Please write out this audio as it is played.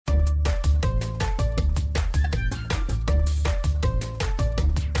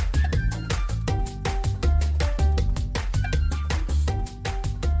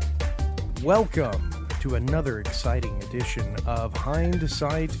Welcome to another exciting edition of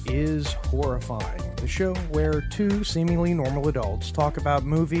Hindsight is Horrifying, the show where two seemingly normal adults talk about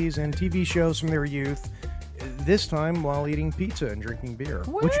movies and TV shows from their youth, this time while eating pizza and drinking beer,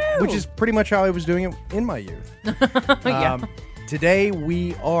 which is pretty much how I was doing it in my youth. Yeah. Today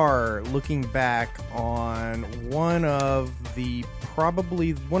we are looking back on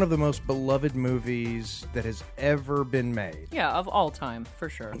probably one of the most beloved movies that has ever been made. Yeah, of all time, for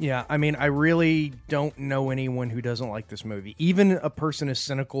sure. Yeah, I mean, I really don't know anyone who doesn't like this movie. Even a person as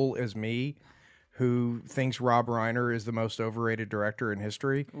cynical as me, who thinks Rob Reiner is the most overrated director in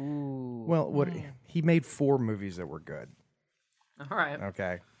history. Ooh. Well, he made 4 movies that were good. All right.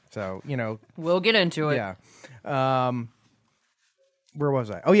 Okay, so, We'll get into it. yeah. Where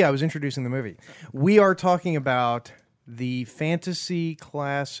was I? Oh, yeah, I was introducing the movie. We are talking about the fantasy,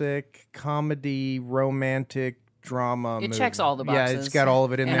 classic, comedy, romantic, drama movie. It checks all the boxes. Yeah, it's got all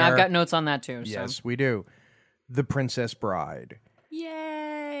of it in there. And I've got notes on that, too. Yes, we do. The Princess Bride.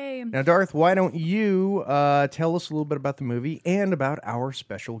 Yay! Now, Darth, why don't you tell us a little bit about the movie and about our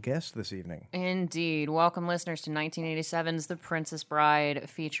special guest this evening? Indeed. Welcome, listeners, to 1987's The Princess Bride,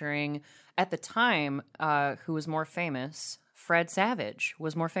 featuring, at the time, who was more famous? Fred Savage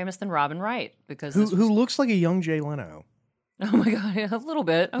was more famous than Robin Wright because Who looks like a young Jay Leno. Oh my god, a little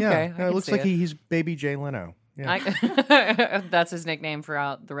bit. Okay, yeah, it looks like he's baby Jay Leno. Yeah. That's his nickname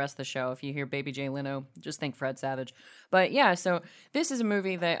throughout the rest of the show. If you hear Baby Jay Leno, just think Fred Savage. But yeah, so this is a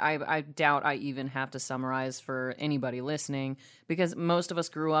movie that I doubt I even have to summarize for anybody listening because most of us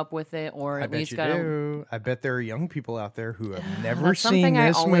grew up with it, or at least got. I bet there are young people out there who have never That's seen something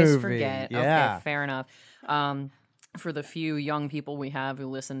this I always movie. forget. Yeah. Okay, fair enough. For the few young people we have who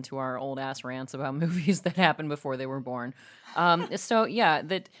listen to our old ass rants about movies that happened before they were born. So yeah,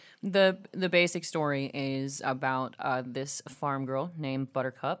 the basic story is about this farm girl named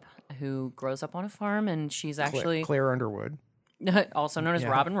Buttercup who grows up on a farm, and she's actually Claire Underwood, also known as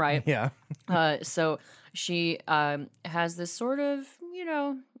Robin Wright. Yeah. So she has this sort of,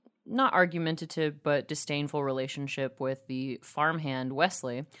 not argumentative but disdainful relationship with the farmhand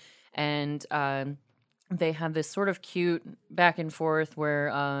Wesley, and they have this sort of cute back and forth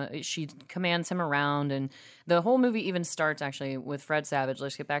where she commands him around, and the whole movie even starts actually with Fred Savage.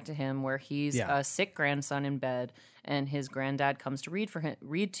 Let's get back to him, where he's a sick grandson in bed, and his granddad comes to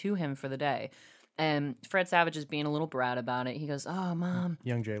read to him for the day. And Fred Savage is being a little brat about it. He goes, "Oh, Mom."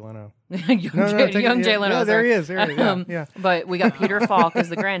 Young Jay Leno. young Jay Leno. Yeah, there he is. Yeah. But we got Peter Falk as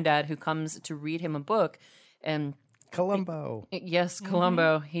the granddad who comes to read him a book, and Columbo. Yes,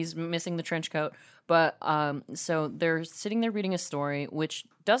 Columbo. He's missing the trench coat. But so they're sitting there reading a story, which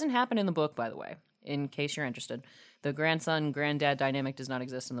doesn't happen in the book, by the way, in case you're interested. The grandson-granddad dynamic does not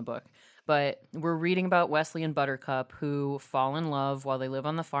exist in the book. But we're reading about Wesley and Buttercup, who fall in love while they live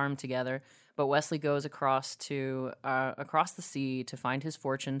on the farm together. But Wesley goes across the sea to find his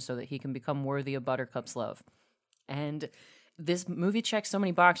fortune so that he can become worthy of Buttercup's love. And this movie checks so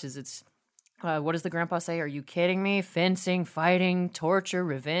many boxes. It's what does the grandpa say? Are you kidding me? Fencing, fighting, torture,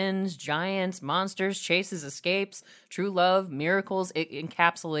 revenge, giants, monsters, chases, escapes, true love, miracles. It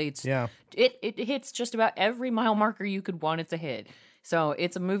encapsulates. Yeah. It hits just about every mile marker you could want it to hit. So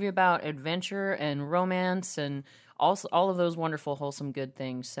it's a movie about adventure and romance and also all of those wonderful, wholesome, good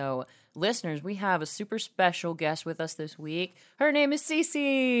things. So listeners, we have a super special guest with us this week. Her name is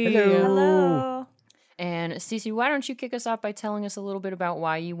Cece. Hello. And Cece, why don't you kick us off by telling us a little bit about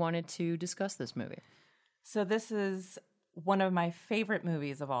why you wanted to discuss this movie? So this is one of my favorite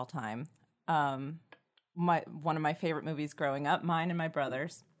movies of all time. One of my favorite movies growing up, mine and my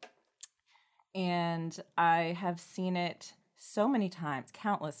brother's. And I have seen it so many times,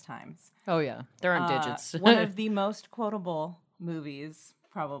 countless times. Oh, yeah. They're on digits. One of the most quotable movies,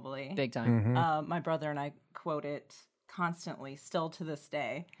 probably. Big time. My brother and I quote it constantly, still to this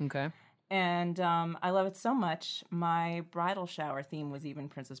day. Okay. And I love it so much. My bridal shower theme was even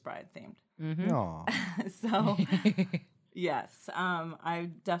Princess Bride themed. Mm-hmm. Aw. So, yes,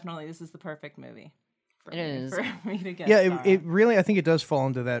 this is the perfect movie for me to get. Yeah, it really, I think it does fall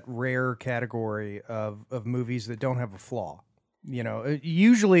into that rare category of movies that don't have a flaw.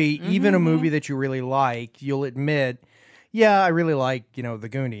 Usually, even a movie that you really like, you'll admit, yeah, I really like, The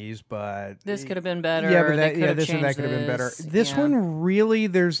Goonies, but this could have been better. Yeah, but this and that could have been better. this. This one, really,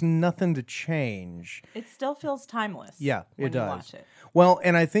 there's nothing to change. It still feels timeless. Yeah, when it does. You watch it. Well,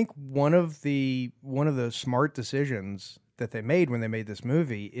 and I think one of the smart decisions that they made when they made this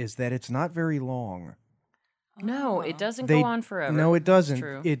movie is that it's not very long. No, it doesn't go on forever. No, it doesn't.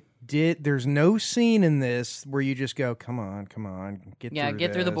 True. There's no scene in this where you just go, come on, get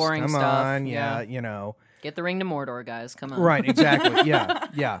through through the boring Come stuff. on, yeah. Get the ring to Mordor, guys. Come on. Right, exactly. Yeah,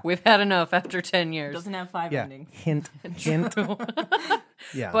 yeah. We've had enough after 10 years. Doesn't have 5 Yeah. endings. Hint.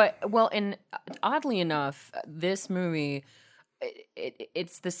 Yeah. But, well, and oddly enough, this movie,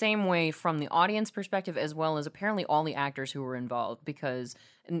 it's the same way from the audience perspective as well as apparently all the actors who were involved. Because,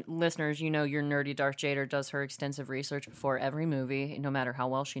 and listeners, you know your nerdy Darth Jader does her extensive research before every movie, no matter how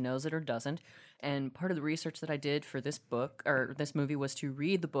well she knows it or doesn't. And part of the research that I did for this book, or this movie, was to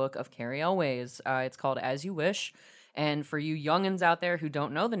read the book of Cary Elwes. It's called As You Wish. And for you youngins out there who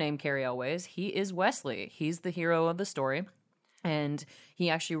don't know the name Cary Elwes, he is Wesley. He's the hero of the story. And he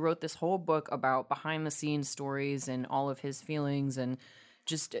actually wrote this whole book about behind-the-scenes stories and all of his feelings and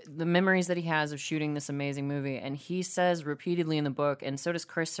just the memories that he has of shooting this amazing movie. And he says repeatedly in the book, and so does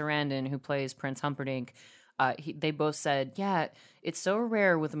Chris Sarandon, who plays Prince Humperdinck, they both said, yeah, it's so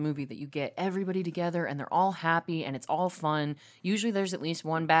rare with a movie that you get everybody together and they're all happy and it's all fun. Usually there's at least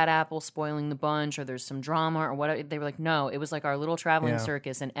one bad apple spoiling the bunch or there's some drama or whatever. They were like, no, it was like our little traveling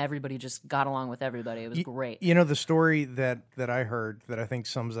circus and everybody just got along with everybody. It was great. You know, the story that I heard that I think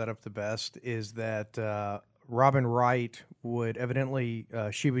sums that up the best is that Robin Wright would evidently,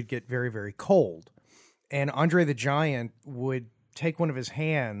 she would get very, very cold. And Andre the Giant would take one of his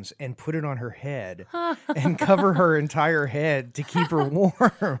hands and put it on her head and cover her entire head to keep her warm.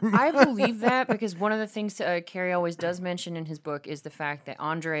 I believe that because one of the things Cary always does mention in his book is the fact that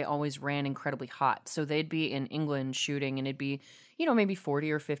Andre always ran incredibly hot. So they'd be in England shooting and it'd be, you know, maybe 40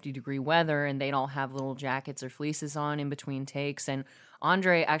 or 50 degree weather and they'd all have little jackets or fleeces on in between takes. And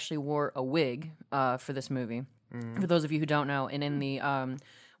Andre actually wore a wig for this movie, for those of you who don't know. And in the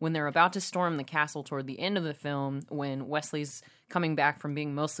when they're about to storm the castle toward the end of the film, when Wesley's coming back from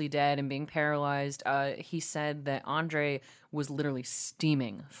being mostly dead and being paralyzed, he said that Andre was literally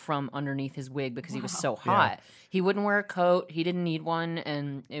steaming from underneath his wig because he was so hot. Yeah. He wouldn't wear a coat. He didn't need one,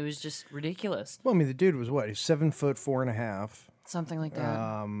 and it was just ridiculous. Well, I mean, the dude was what? He's 7'4.5". Something like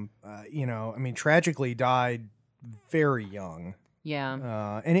that. You know, I mean, tragically died very young.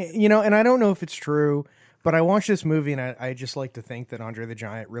 Yeah. And it, you know, and I don't know if it's true, but I watched this movie, and I just like to think that Andre the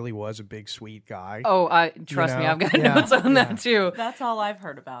Giant really was a big, sweet guy. Oh, trust me, I've got notes on that, too. That's all I've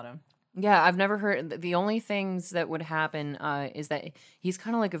heard about him. Yeah, I've never heard... The only things that would happen is that he's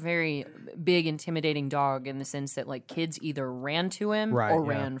kind of like a very big, intimidating dog in the sense that, like, kids either ran to him or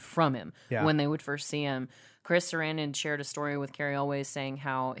ran from him when they would first see him. Chris Sarandon shared a story with Cary Elwes saying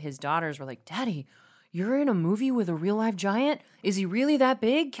how his daughters were like, Daddy, you're in a movie with a real-life giant? Is he really that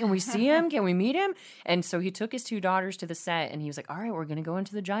big? Can we see him? Can we meet him? And so he took his 2 daughters to the set, and he was like, all right, we're going to go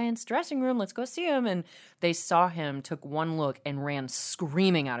into the giant's dressing room. Let's go see him. And they saw him, took one look, and ran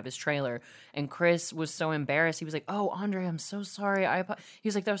screaming out of his trailer. And Chris was so embarrassed. He was like, oh, Andre, I'm so sorry. He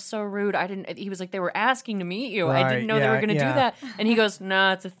was like, that was so rude. He was like, they were asking to meet you. Right, I didn't know they were going to do that. And he goes,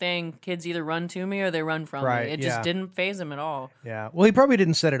 nah, it's a thing. Kids either run to me or they run from me. It just didn't faze him at all. Yeah. Well, he probably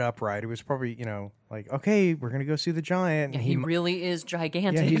didn't set it up right. It was probably, you know, like, okay, we're going to go see the giant. Yeah, he really is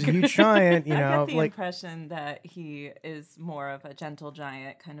gigantic. Yeah, he's a huge giant, you know. I get the impression that he is more of a gentle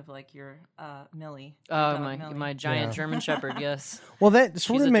giant, kind of like your Millie. Oh, my giant German Shepherd, yes. Well, that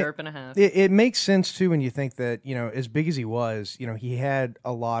sort She's of a derp and a half. It makes sense, too, when you think that, you know, as big as he was, you know, he had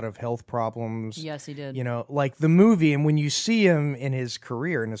a lot of health problems. Yes, he did. You know, like the movie, and when you see him in his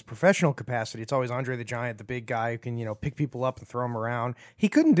career, in his professional capacity, it's always Andre the Giant, the big guy who can, you know, pick people up and throw them around. He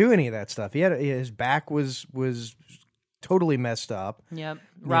couldn't do any of that stuff. His back was totally messed up. Yep.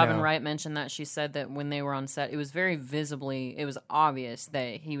 Robin Wright mentioned that. She said that when they were on set, it was it was obvious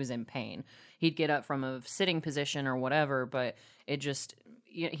that he was in pain. He'd get up from a sitting position or whatever, but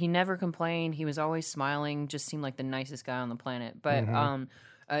he never complained. He was always smiling, just seemed like the nicest guy on the planet.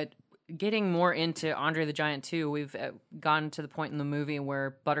 But getting more into Andre the Giant 2, we've gotten to the point in the movie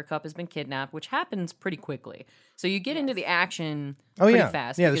where Buttercup has been kidnapped, which happens pretty quickly. So you get into the action pretty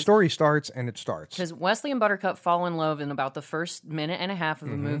fast. Yeah, the story starts and it starts. Because Wesley and Buttercup fall in love in about the first minute and a half of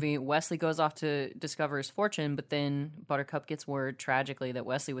the movie. Wesley goes off to discover his fortune, but then Buttercup gets word, tragically, that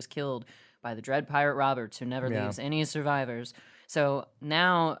Wesley was killed by the dread pirate Roberts, who never leaves any survivors. So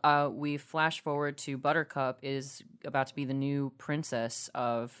now we flash forward to Buttercup is about to be the new princess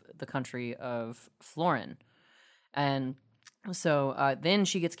of the country of Florin. And so then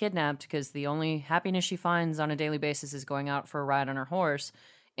she gets kidnapped because the only happiness she finds on a daily basis is going out for a ride on her horse.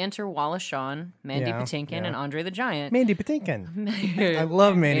 Enter Wallace Shawn, Mandy Patinkin, and Andre the Giant. Mandy Patinkin. I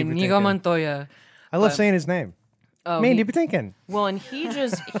love Mandy Patinkin. Inigo Montoya. I love saying his name. Oh, Mandy Patinkin. Well, and he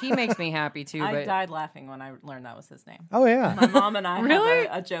makes me happy too. I but died laughing when I learned that was his name. Oh, yeah. My mom and I Really?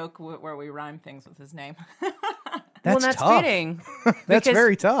 have a joke where we rhyme things with his name. That's tough. Fitting. That's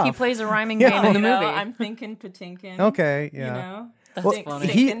very tough. He plays a rhyming game in the movie. I'm thinking Patinkin. Okay, yeah. You know? funny.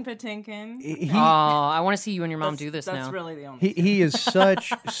 Stinkin' Patinkin. Oh, I want to see you and your mom do this That's now. really the only. He is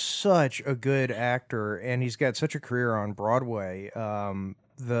such a good actor, and he's got such a career on Broadway.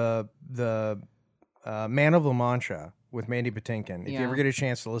 The Man of La Mancha with Mandy Patinkin. If you ever get a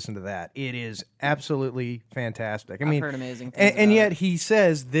chance to listen to that, it is absolutely fantastic. I mean, I've heard amazing things and about yet it. he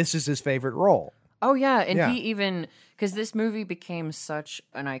says this is his favorite role. Oh yeah, and Yeah. he even because this movie became such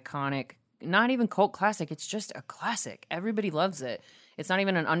an iconic, not even cult classic. It's just a classic. Everybody loves it. It's not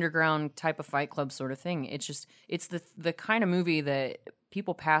even an underground type of Fight Club sort of thing. It's the kind of movie that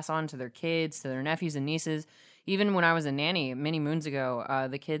people pass on to their kids, to their nephews and nieces. Even when I was a nanny many moons ago,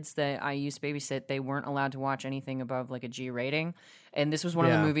 the kids that I used to babysit, they weren't allowed to watch anything above like a G rating. And this was one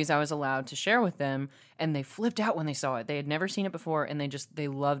of the movies I was allowed to share with them. And they flipped out when they saw it. They had never seen it before, and they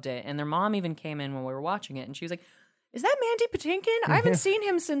loved it. And their mom even came in when we were watching it, and she was like, "Is that Mandy Patinkin? I haven't seen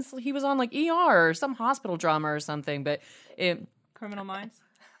him since he was on like ER or some hospital drama or something." But Criminal Minds.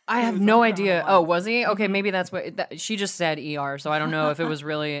 I have no idea. Oh, was he? Okay, maybe that's what she just said. ER, so I don't know if it was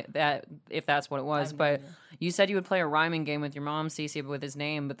really that. If that's what it was, but you said you would play a rhyming game with your mom, Cece, with his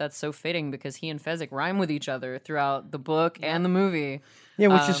name. But that's so fitting because he and Fezzik rhyme with each other throughout the book and the movie. Yeah,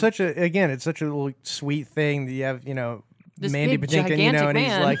 which is it's such a little sweet thing that you have, This Mandy big, Patinkin, gigantic and he's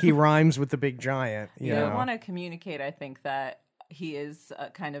man. like he rhymes with the big giant. You They know? want to communicate, I think, that he is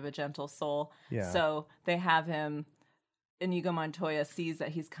kind of a gentle soul. Yeah. So they have him. Inigo Montoya sees that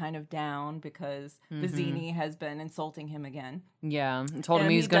he's kind of down because Vizzini has been insulting him again. Yeah, and told him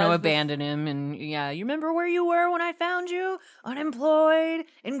And he's he going to does abandon him. And yeah, you remember where you were when I found you? Unemployed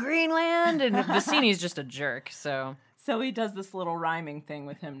in Greenland? And Vicini's just a jerk, so... So he does this little rhyming thing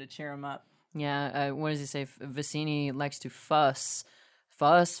with him to cheer him up. Yeah, what does he say? Vicini likes to fuss.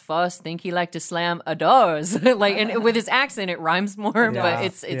 Fuss, think he like to slam a doors. Like, and with his accent, it rhymes more, but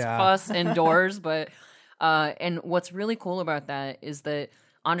it's fuss and doors, but... and what's really cool about that is that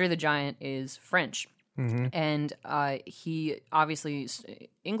Andre the Giant is French. And he obviously,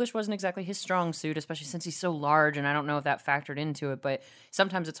 English wasn't exactly his strong suit, especially since he's so large, and I don't know if that factored into it, but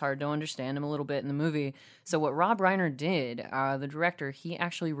sometimes it's hard to understand him a little bit in the movie. So what Rob Reiner did, the director, he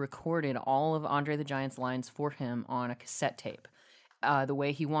actually recorded all of Andre the Giant's lines for him on a cassette tape. The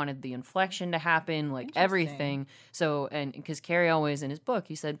way he wanted the inflection to happen, like everything. So, and because Carrie always in his book,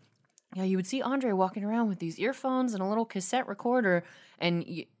 he said, yeah, you would see Andre walking around with these earphones and a little cassette recorder, and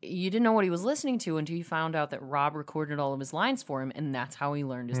you didn't know what he was listening to until you found out that Rob recorded all of his lines for him, and that's how he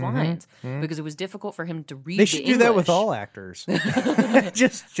learned his lines, because it was difficult for him to read They should do that with all actors.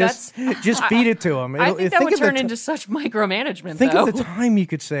 just feed it to them. I think that would turn into such micromanagement, Think though. of the time you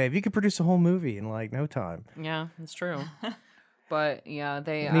could save. You could produce a whole movie in like no time. Yeah, that's true. But yeah,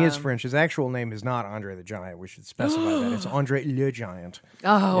 they. And he is French. His actual name is not Andre the Giant. We should specify that. It's Andre Le Giant.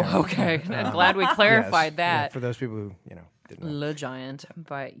 Oh, okay. I'm glad we clarified that. For those people who, didn't know. Le Giant.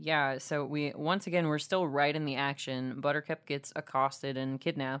 But yeah, so we're still right in the action. Buttercup gets accosted and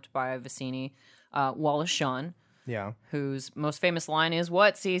kidnapped by Vicini. Wallace Shawn, Yeah. whose most famous line is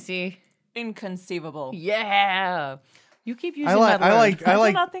what, Cece? Inconceivable. Yeah. You keep using I that word. I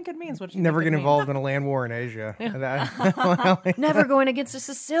do not think it means what you never think get it involved in a land war in Asia. Never going against a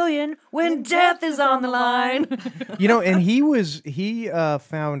Sicilian when death is on the line. And he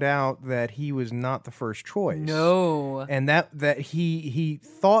found out that he was not the first choice. No. And that he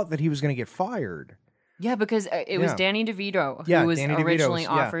thought that he was going to get fired. Yeah, because it was Danny DeVito who was Danny DeVito originally was-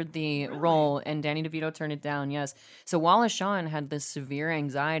 offered the role, and Danny DeVito turned it down, yes. So Wallace Shawn had this severe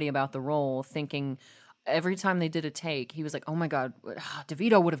anxiety about the role, thinking every time they did a take, he was like, oh my God,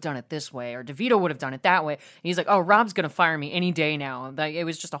 DeVito would have done it this way, or DeVito would have done it that way. And he's like, oh, Rob's going to fire me any day now. Like, it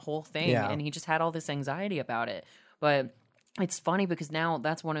was just a whole thing, and he just had all this anxiety about it. But it's funny because now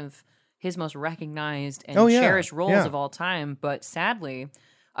that's one of his most recognized and cherished roles of all time. But sadly,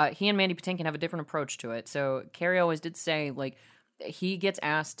 he and Mandy Patinkin have a different approach to it. So Carrie always did say, like, he gets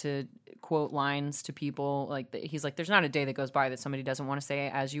asked to quote lines to people. Like, he's like, there's not a day that goes by that somebody doesn't want to say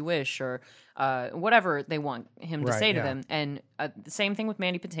as you wish, or whatever they want him to say to them. And the same thing with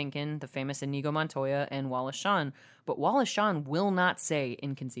Mandy Patinkin, the famous Inigo Montoya, and Wallace Shawn. But Wallace Shawn will not say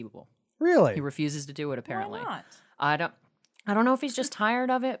inconceivable. Really? He refuses to do it, apparently. Why not? I don't know if he's just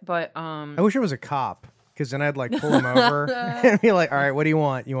tired of it, but I wish it was a cop, because then I'd like pull him over and be like, all right, what do you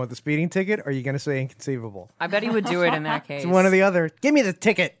want? You want the speeding ticket, or are you going to say inconceivable? I bet he would do it in that case. It's one or the other. Give me the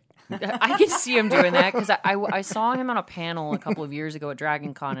ticket. I can see him doing that because I saw him on a panel a couple of years ago at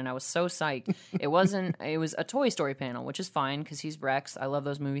Dragon Con, and I was so psyched. It was a Toy Story panel, which is fine because he's Rex. I love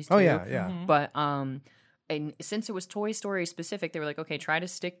those movies too. Oh, yeah. But and since it was Toy Story specific, they were like, okay, try to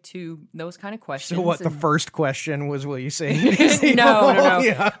stick to those kind of questions. So what? The And- first question was, "Will you say?" no.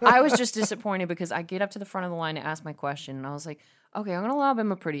 Yeah. I was just disappointed because I get up to the front of the line to ask my question, and I was like, okay, I'm gonna lob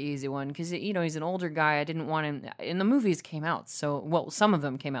him a pretty easy one because he's an older guy. I didn't want him. And the movies came out some of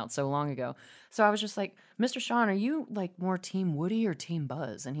them came out so long ago. So I was just like, Mr. Sean, are you like more Team Woody or Team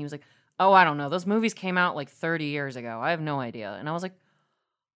Buzz? And he was like, oh, I don't know. Those movies came out like 30 years ago. I have no idea. And I was like,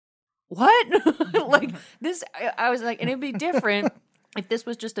 what? Like this? I was like, and it'd be different. If this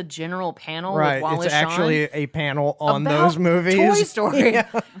was just a general panel with Right. Wallace It's actually a panel on about those movies. Toy Story.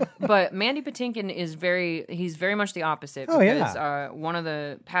 But Mandy Patinkin is he's very much the opposite. Oh, because, yeah. one of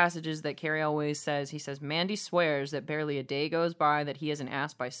the passages that Carrie always says, he says, Mandy swears that barely a day goes by that he isn't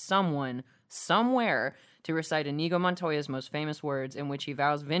asked by someone, somewhere, to recite Inigo Montoya's most famous words in which he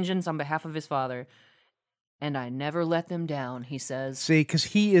vows vengeance on behalf of his father. And I never let them down, he says. See, because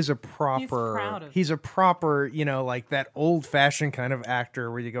he is a proud proper, of he's a proper, like that old-fashioned kind of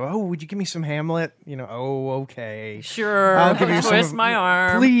actor where you go, oh, would you give me some Hamlet? Oh, okay. Sure, I'll give you twist some, my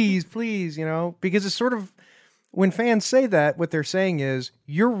arm. Please, because it's sort of, when fans say that, what they're saying is,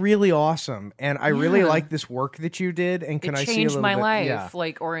 you're really awesome, and I really like this work that you did, and can It I see a changed little my bit? life,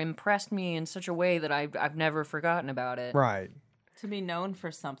 Yeah. or impressed me in such a way that I've never forgotten about it. Right, To be known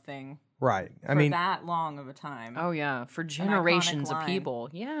for something right. I for mean, that long of a time. Oh yeah, for generations of line. people.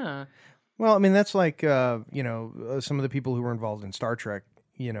 Yeah. well, I mean, that's like, some of the people who were involved in Star Trek,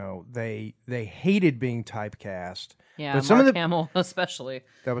 they hated being typecast. Yeah, But some Mark of the- Hamill especially.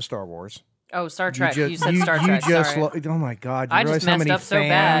 That was Star Wars. Oh, Star Trek. You, just, said Star Trek. Sorry. oh my God! You I realize just how messed many up so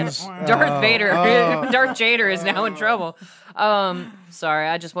bad. fans? Darth Vader. Darth Jader is now in trouble. Sorry,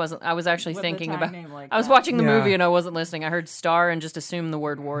 I just wasn't. I was actually With a thinking tag about. name like I was that. watching the Yeah. movie and I wasn't listening. I heard Star and just assumed the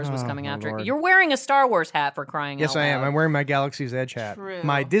word Wars was coming my after Lord. it. You're wearing a Star Wars hat for crying Yes, out loud. I am. I'm wearing my Galaxy's Edge hat. True.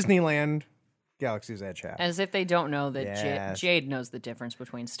 My Disneyland Galaxy's Edge hat. As if they don't know that Yes. Jade knows the difference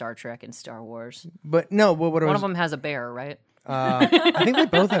between Star Trek and Star Wars. But no, what I One was, of them has a bear, right? I think they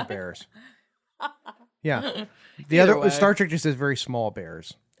both have bears. Yeah, the Either other way. Star Trek just has very small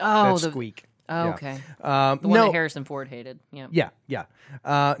bears. Oh, that the squeak. Oh, Yeah. okay. The one no, that Harrison Ford hated. Yeah. yeah.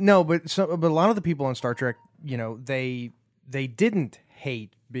 No, but a lot of the people on Star Trek, they didn't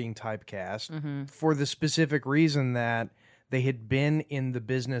hate being typecast for the specific reason that they had been in the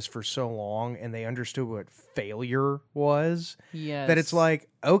business for so long and they understood what failure was. Yes. That it's like,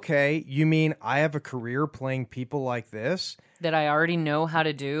 okay, you mean I have a career playing people like this? that I already know how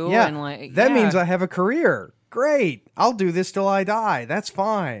to do. Yeah, And like that yeah. means I have a career. Great, I'll do this till I die. That's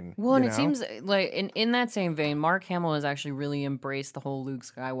fine. Well, and you it know? seems like in that same vein, Mark Hamill has actually really embraced the whole Luke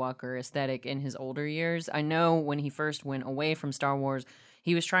Skywalker aesthetic in his older years. I know when he first went away from Star Wars,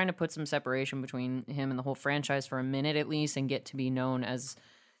 he was trying to put some separation between him and the whole franchise for a minute at least and get to be known as,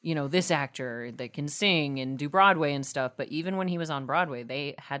 this actor that can sing and do Broadway and stuff. But even when he was on Broadway,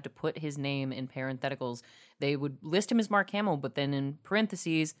 they had to put his name in parentheticals. They would list him as Mark Hamill, but then in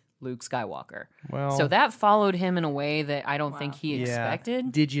parentheses, Luke Skywalker. Well- so that followed him in a way that I don't think he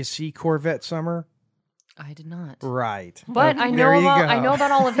expected. Did you see Corvette Summer? I did not. Right. But I There you I go. know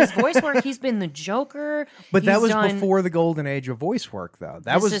about all of his voice work. He's been the Joker. But that He's was done- before the golden age of voice work, though.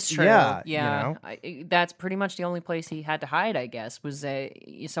 That This was is true. Yeah. That's pretty much the only place he had to hide. I guess was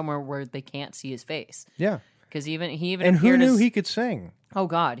somewhere where they can't see his face. Yeah. Because he even And who appeared knew as, he could sing? Oh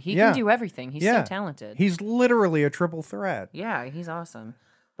God, he Yeah. can do everything. He's Yeah. so talented. He's literally a triple threat. Yeah, he's awesome.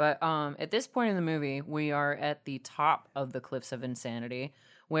 But at this point in the movie, we are at the top of the cliffs of insanity,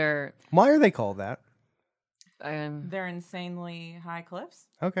 where Why are they called that? They're insanely high cliffs.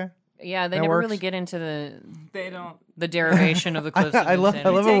 Okay. yeah, they That never works. really get into the They don't derivation of the cliffs of I love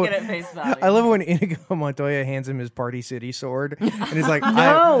insanity. it take it at face value. I love it when Inigo Montoya hands him his Party City sword, and he's like,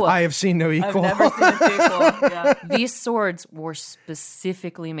 No! I have seen no I've equal." never seen a sequel. Yeah. These swords were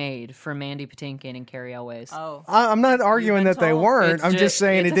specifically made for Mandy Patinkin and Carrie Elways. Oh, I'm not arguing been that they told. weren't. It's I'm just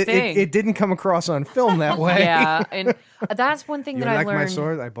saying it's a thing. it didn't come across on film that way. Yeah, and that's one thing You that I like my learned.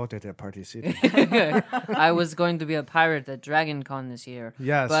 sword? I bought it at Party City. I was going to be a pirate at Dragon Con this year.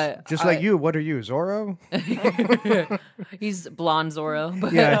 Yes. but Just like you. What are you, Zorro? He's blonde Zorro.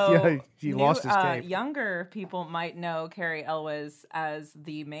 But Yeah, So, yeah. He lost his cape. Younger people might know Carrie Elwes as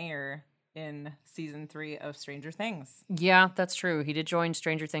the mayor in season 3 of Stranger Things. yeah, that's true. He did join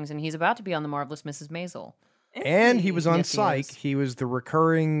Stranger Things, and he's about to be on The Marvelous Mrs. Maisel. And he was on Yes, he Psych. is. He was the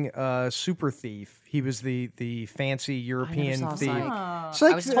recurring super thief. He was the fancy European saw thief. Psych.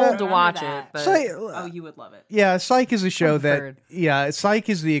 Psych, I was told to Remember watch that. it, but Psych- Oh, you would love it. yeah, Psych is a show I've that heard. Psych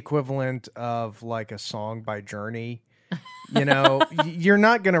is the equivalent of like a song by Journey. You're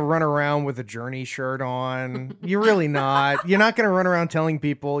not going to run around with a Journey shirt on. You're really not. You're not going to run around telling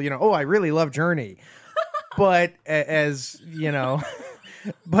people, oh, I really love Journey. but as you know,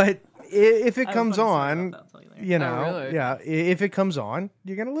 but if it comes on, you know, really? yeah, if it comes on,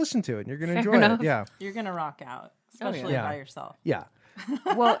 you're gonna listen to it and you're gonna enjoy enough. it. Yeah, You're gonna rock out, especially Yeah. by yourself. yeah.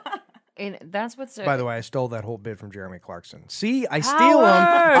 Well, and that's what's By the way, I stole that whole bit from Jeremy Clarkson. See, I steal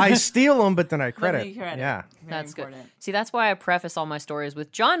them, but then I credit. you credit. Yeah. Very that's important. good. See, that's why I preface all my stories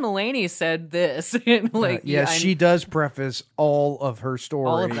with John Mulaney said this. Like, Yes, she does preface all of her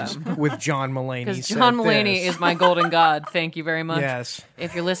stories them. with John Mulaney. because said John Mulaney this. is my golden god. Thank you very much. Yes.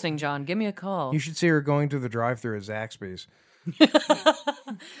 If you're listening, John, give me a call. You should see her going through the drive-thru at Zaxby's.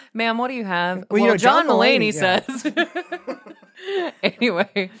 Ma'am, what do you have? Well, you know, John John Mulaney Mulaney, says.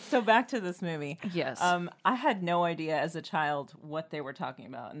 Anyway, So back to this movie. yes. I had no idea as a child what they were talking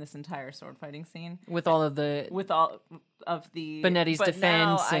about in this entire sword fighting scene. With all of the With all of the Benetti's but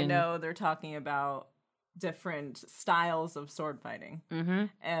now defense I and- know they're talking about different styles of sword fighting,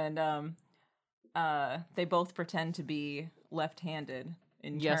 and they both pretend to be left-handed.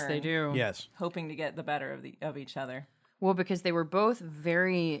 In yes, they turn, do. Yes. hoping to get the better of each other. Well, because they were both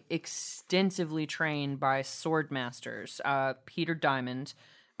very extensively trained by sword masters. Peter Diamond,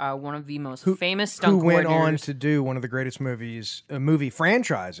 one of the most famous stunt Who went on coordinators, to do one of the greatest movie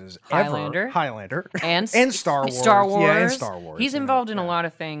franchises Highlander. ever. Highlander. and Star Wars. Star Wars. Yeah, and Star Wars. He's yeah. involved in Yeah. a lot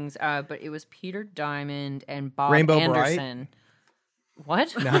of things, but it was Peter Diamond and Bob Rainbow Bright? Anderson.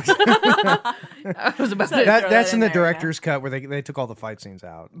 What? I was about to. That's in the in there, yeah. director's cut where they took all the fight scenes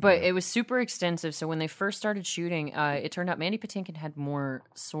out. But it was super extensive. So when they first started shooting, it turned out Mandy Patinkin had more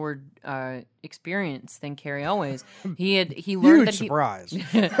sword experience than Carrie Elways. He learned Huge that surprise.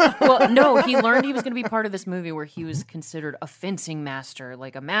 well, no, he learned he was going to be part of this movie where he was considered a fencing master,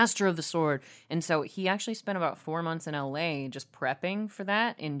 like a master of the sword. And so he actually spent about 4 months in LA just prepping for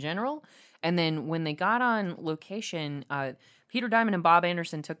that in general. And then when they got on location, Peter Diamond and Bob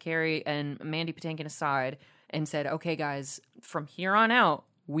Anderson took Carrie and Mandy Patinkin aside and said, okay, guys, from here on out,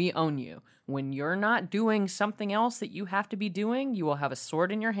 we own you. When you're not doing something else that you have to be doing, you will have a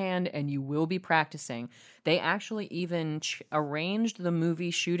sword in your hand and you will be practicing. They actually even arranged the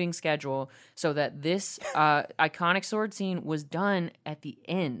movie shooting schedule so that this iconic sword scene was done at the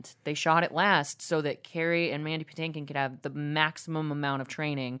end. They shot it last so that Carrie and Mandy Patinkin could have the maximum amount of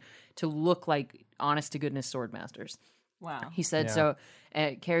training to look like honest-to-goodness sword masters. Wow. He said so.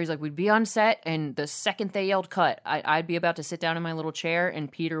 Carrie's like, we'd be on set, and the second they yelled cut, I'd be about to sit down in my little chair,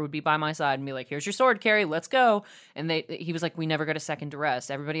 and Peter would be by my side and be like, here's your sword, Carrie, let's go. And he was like, we never got a second to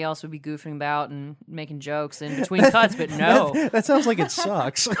rest. Everybody else would be goofing about and making jokes in between cuts, but no. That sounds like it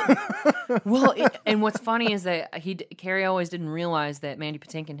sucks. Well, and what's funny is that Carrie always didn't realize that Mandy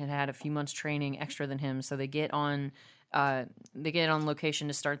Patinkin had had a few months training extra than him, so they get on location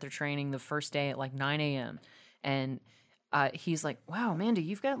to start their training the first day at like 9 a.m. And he's like, wow, Mandy,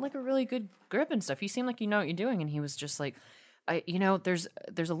 you've got like a really good grip and stuff. You seem like you know what you're doing. And he was just like,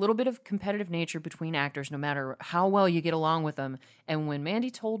 there's a little bit of competitive nature between actors, no matter how well you get along with them. And when Mandy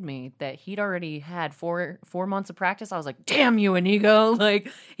told me that he'd already had four months of practice, I was like, damn you, Inigo.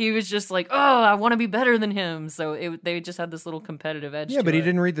 Like, he was just like, oh, I want to be better than him. So they just had this little competitive edge. Yeah, but to he it.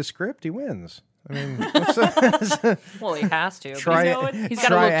 didn't read the script. He wins. I mean, Well, he has to. try he's got to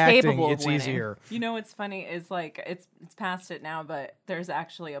try look acting. capable It's of winning. easier. You know what's funny is like it's past it now, but there's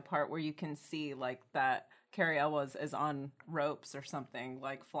actually a part where you can see like that Carrie Elwes is on ropes or something,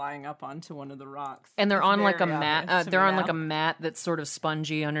 like flying up onto one of the rocks. And they're It's on like a very mat. obvious to They're me on like now. a mat that's sort of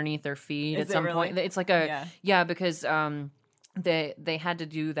spongy underneath their feet Is at it some really? point. It's like because they had to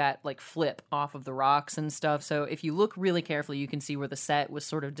do that like flip off of the rocks and stuff. So if you look really carefully, you can see where the set was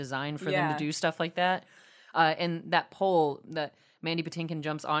sort of designed for them Yeah. to do stuff like that. And that pole that Mandy Patinkin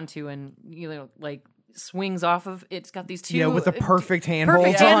jumps onto and like swings off of, it's got these two with the perfect handholds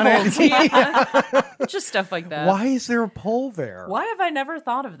perfect on handholds. it. Yeah. Just stuff like that. Why is there a pole there? Why have I never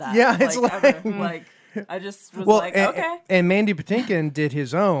thought of that? Yeah, it's ever? Like I just was like, okay. And Mandy Patinkin did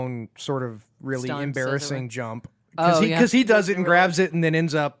his own sort of really Stunts, as it embarrassing were. jump. Oh, yeah. Because he does it and grabs it and then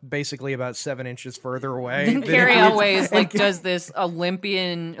ends up basically about 7 inches further away. than Carrie if he was- always like does this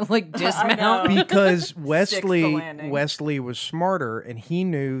Olympian like dismount. Because the Wesley landing. was smarter and he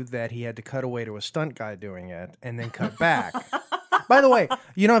knew that he had to cut away to a stunt guy doing it and then cut back. By the way,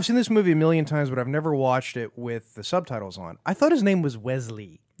 I've seen this movie a million times, but I've never watched it with the subtitles on. I thought his name was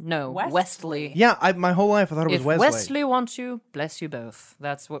Wesley. No, Wesley. Wesley. Yeah, my whole life I thought it was If Wesley. Wesley wants you, bless you both.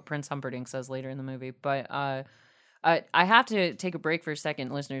 That's what Prince Humperdinck says later in the movie. But I have to take a break for a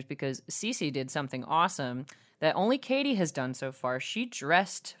second, listeners, because Cece did something awesome that only Katie has done so far. She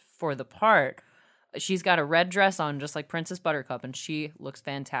dressed for the part. She's got a red dress on, just like Princess Buttercup, and she looks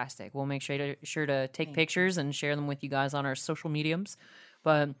fantastic. We'll make sure to take pictures and share them with you guys on our social mediums.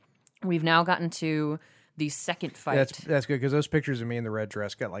 But we've now gotten to the second fight. That's good because those pictures of me in the red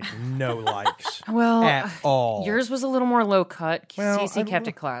dress got like no likes. Well, at all. Yours was a little more low cut. Well, Cece kept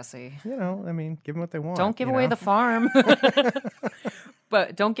it classy. You know, I mean, give them what they want. Don't give away the farm.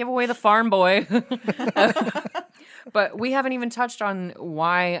 But don't give away the farm boy. But we haven't even touched on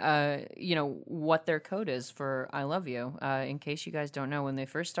why, what their code is for I love you. In case you guys don't know, when they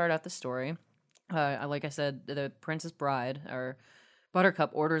first start out the story, like I said, the Princess Bride, or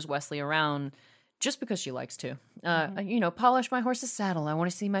Buttercup, orders Wesley around just because she likes to. Polish my horse's saddle. I want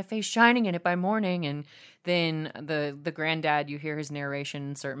to see my face shining in it by morning. And then the granddad, you hear his narration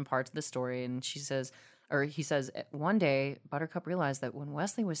in certain parts of the story, and he says, one day, Buttercup realized that when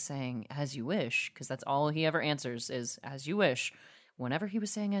Wesley was saying, as you wish, because that's all he ever answers is, as you wish, whenever he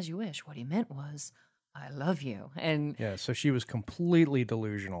was saying, as you wish, what he meant was, I love you. And yeah, so she was completely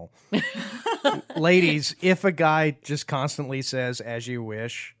delusional. Ladies, if a guy just constantly says, as you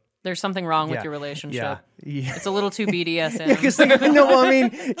wish, there's something wrong with your relationship. Yeah. It's a little too BDSM. Just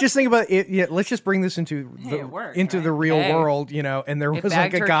think about it. Yeah, let's just bring this into the real world, and there was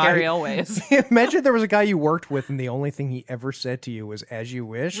like a guy. Carrie Elways. Imagine there was a guy you worked with, and the only thing he ever said to you was "as you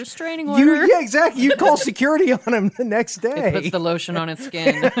wish." Restraining order. Yeah, exactly. You call security on him the next day. It puts the lotion on its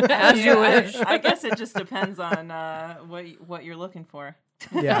skin. As you wish. I guess it just depends on what you're looking for.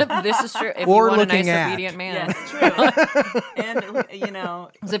 Yeah, this is true. If or you want looking a nice, at. obedient man, yes, true.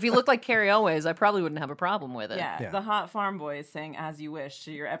 And because if you look like Carrie Elways, I probably wouldn't have a problem with it. Yeah, the hot farm boy is saying "as you wish"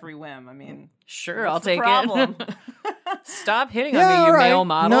 to your every whim. I mean, sure, I'll what's the take problem? it. Stop hitting on me, you male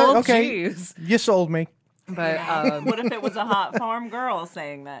model. No, okay, jeez. You sold me. But what if it was a hot farm girl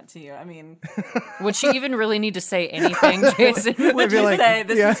saying that to you? I mean, would she even really need to say anything, Jason? would you say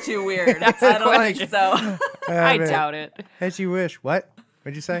this is too weird? I don't think so. I doubt it. As you wish. What?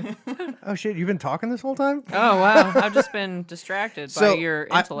 What'd you say? Oh shit! You've been talking this whole time. Oh wow! I've just been distracted by your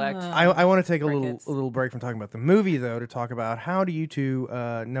intellect. I want to take a little break from talking about the movie though to talk about how do you two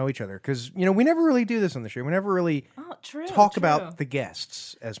know each other, because we never really do this on the show. We never really talk about the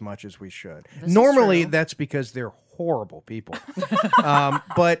guests as much as we should. Normally that's because they're horrible people.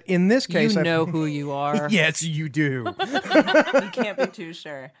 But in this case, you know who you are. Yes, you do. You can't be too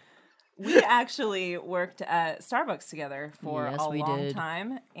sure. We actually worked at Starbucks together for a long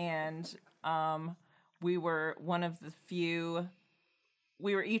time, and we were each one of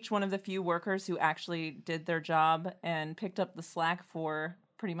the few workers who actually did their job and picked up the slack for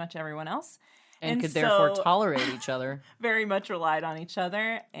pretty much everyone else. And could therefore tolerate each other. Very much relied on each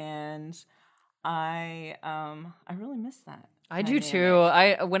other, and I really miss that. I do too.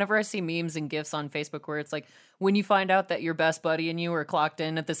 Whenever I see memes and GIFs on Facebook where it's like, when you find out that your best buddy and you are clocked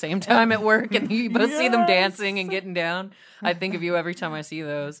in at the same time at work and you both see them dancing and getting down, I think of you every time I see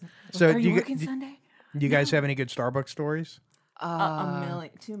those. So are you working Sunday? Do you guys have any good Starbucks stories? A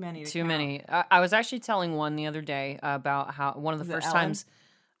million. Too many. Too many. I was actually telling one the other day about how one of the first times.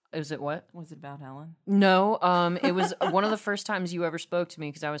 Is it what? Was it about Ellen? No, it was one of the first times you ever spoke to me,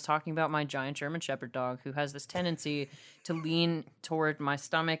 because I was talking about my giant German Shepherd dog who has this tendency to lean toward my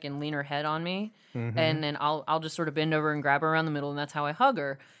stomach and lean her head on me, and then I'll just sort of bend over and grab her around the middle, and that's how I hug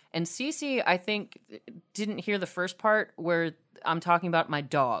her. And Cece, I think, didn't hear the first part where I'm talking about my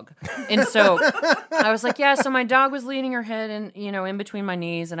dog. And so I was like, yeah, so my dog was leaning her head in between my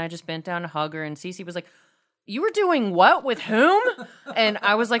knees, and I just bent down to hug her, and Cece was like, you were doing what with whom? And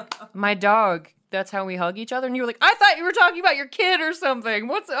I was like, my dog. That's how we hug each other. And you were like, I thought you were talking about your kid or something.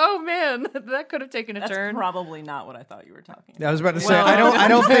 Oh man, that could have taken a turn. That's probably not what I thought you were talking about. I was about to say, I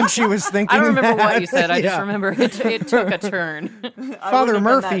don't think she was thinking. I don't remember that. what you said. I just remember it took a turn. Father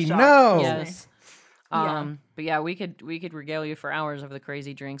Murphy, no. Yes. But yeah, we could regale you for hours of the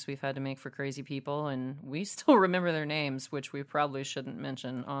crazy drinks we've had to make for crazy people, and we still remember their names, which we probably shouldn't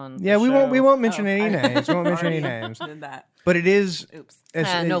mention on. Yeah, the we show. won't mention any names. We won't mention any names. Did that. But it is. Oops.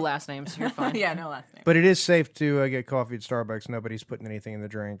 No last names. You're fine. Yeah, no last name. But it is safe to get coffee at Starbucks. Nobody's putting anything in the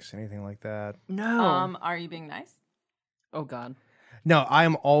drinks, anything like that. No. Are you being nice? Oh God. No, I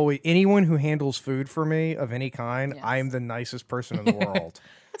am always anyone who handles food for me of any kind. Yes. I am the nicest person in the world.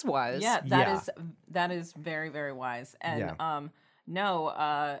 That's wise. Yeah, that is very, very wise. And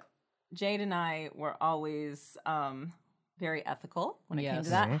Jade and I were always very ethical when it came to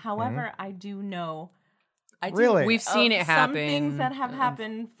that. However, I do know. Really? We've seen it happen. Some things that have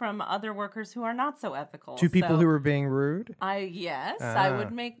happened from other workers who are not so ethical. To people who are being rude? I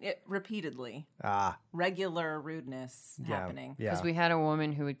would make it repeatedly. Regular rudeness happening. Because we had a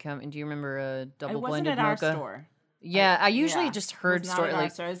woman who would come, and do you remember a double blended mocha? It wasn't at our store. Yeah, I usually just heard stories.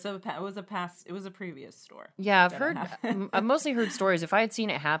 Like, it was a previous store. Yeah, I've mostly heard stories. If I had seen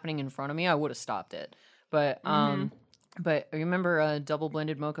it happening in front of me, I would have stopped it. But But remember a double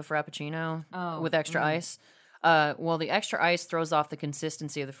blended mocha frappuccino with extra ice? Well, the extra ice throws off the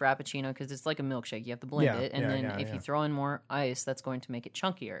consistency of the frappuccino because it's like a milkshake. You have to blend it, and then if you throw in more ice, that's going to make it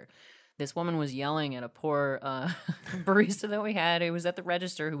chunkier. This woman was yelling at a poor barista that we had. It was at the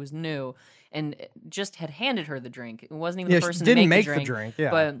register who was new and just had handed her the drink. It wasn't even the person didn't to make the drink.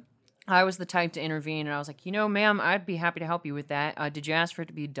 Yeah. But I was the type to intervene, and I was like, ma'am, I'd be happy to help you with that. Did you ask for it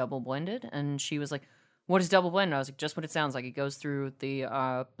to be double blended? And she was like, what is double blended? I was like, just what it sounds like. It goes through the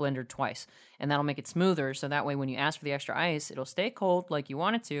blender twice, and that'll make it smoother. So that way, when you ask for the extra ice, it'll stay cold like you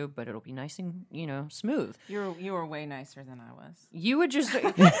want it to, but it'll be nice and smooth. You were way nicer than I was. You would just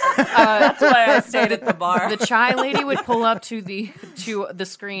That's why I stayed at the bar. the chai lady would pull up to the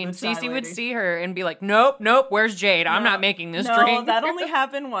screen. Cece would see her and be like, nope, where's Jade? I'm not making this drink. That only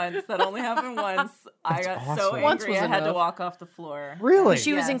happened once. I got so angry I had to walk off the floor. Really?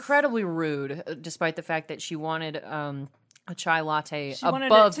 She was incredibly rude, despite the fact that she wanted a chai latte She above.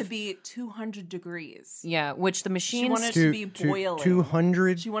 wanted it to be 200 degrees. Yeah, which the machines. She wanted it to be boiling.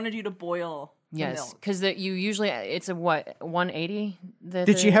 200? She wanted you to boil the Yes, milk. because you usually it's a 180.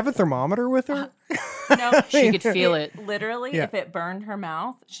 Did she have a thermometer with her? No, She could feel it. Literally, if it burned her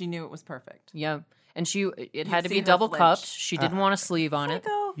mouth, she knew it was perfect. Yeah, and it had to see be her double flinch. cupped. She didn't want a sleeve on it.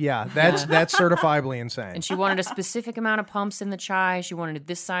 Yeah, that's certifiably insane. And she wanted a specific amount of pumps in the chai. She wanted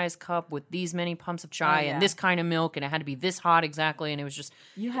this size cup with these many pumps of chai and this kind of milk, and it had to be this hot exactly. And it was just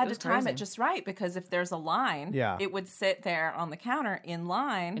You had to time it just right, because if there's a line, it would sit there on the counter in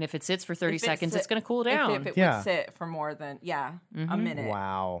line. And if it sits for 30 seconds, it's going to cool down. If it would sit for more than a minute,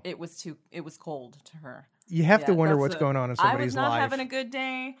 wow, it was cold to her. You have to wonder what's going on in somebody's life. I was not having a good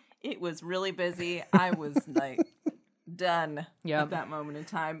day. It was really busy. I was like done at that moment in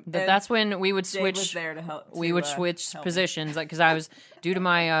time. But that's when we would Jade switch. was there to help. We would switch positions, like because I was due to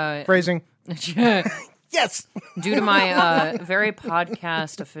my phrasing. Yes. Due to my very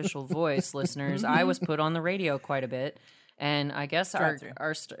podcast official voice, listeners, I was put on the radio quite a bit, and I guess I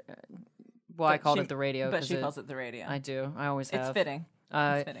called it the radio, but she calls it the radio. I do. I always have. It's fitting.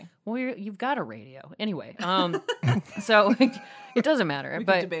 It's fitting. Well, you've got a radio anyway, so it doesn't matter. We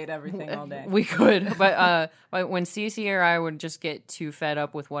but could debate everything all day. We could, but when Cece or I would just get too fed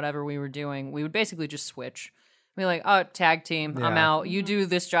up with whatever we were doing, we would basically just switch. Be like, oh, tag team, I'm out. You do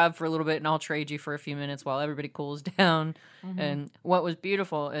this job for a little bit, and I'll trade you for a few minutes while everybody cools down. And what was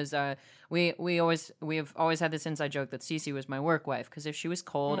beautiful is we have always had this inside joke that Cece was my work wife, because if she was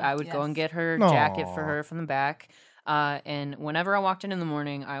cold, I would go and get her jacket for her from the back. And whenever I walked in the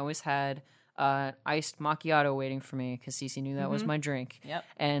morning, I always had iced macchiato waiting for me, because Cece knew that was my drink. Yep.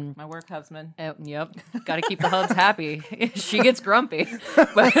 And my work husband. Yep. Got to keep the hubs happy. She gets grumpy.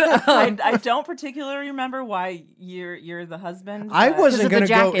 But I don't particularly remember why you're the husband. I wasn't going to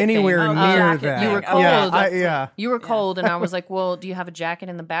go anywhere near that. You were cold. Yeah. You were cold, and I was like, well, do you have a jacket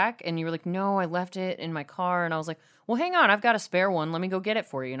in the back? And you were like, no, I left it in my car. And I was like, well, hang on, I've got a spare one. Let me go get it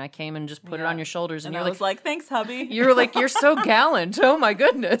for you. And I came and just put it on your shoulders. And you're like, thanks, hubby. You were like, you're so gallant. Oh, my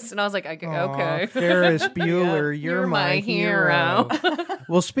goodness. And I was like, okay. Ferris Bueller, you're my hero.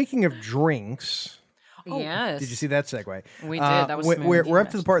 Well, speaking of drinks. Yes. Did you see that segue? We did. That was smooth. We're up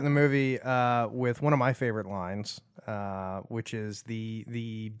to the part in the movie with one of my favorite lines, which is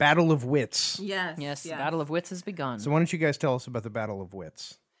the Battle of Wits. Yes. The Battle of Wits has begun. So why don't you guys tell us about the Battle of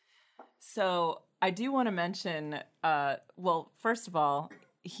Wits? So I do want to mention, well, first of all,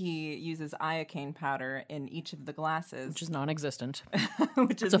 he uses iocane powder in each of the glasses. Which is non-existent.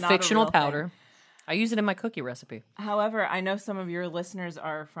 It's a fictional powder. Thing. I use it in my cookie recipe. However, I know some of your listeners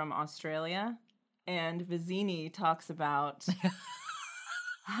are from Australia, and Vizzini talks about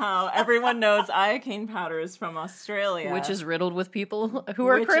how everyone knows iocane powder is from Australia. Which is riddled with people who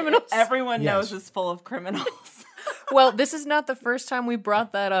are criminals. Everyone knows is full of criminals. Well, this is not the first time we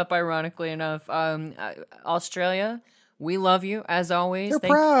brought that up, ironically enough. Australia, we love you, as always. You're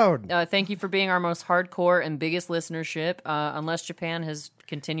proud. Thank you for being our most hardcore and biggest listenership, unless Japan has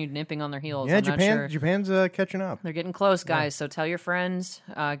continued nipping on their heels. Yeah, I'm not sure. Japan's catching up. They're getting close, guys, so tell your friends,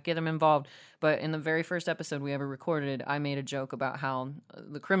 get them involved. But in the very first episode we ever recorded, I made a joke about how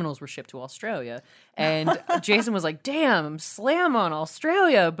the criminals were shipped to Australia. And Jason was like, damn, slam on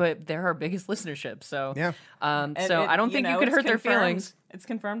Australia, but they're our biggest listenership. So, I don't think you could hurt their feelings. It's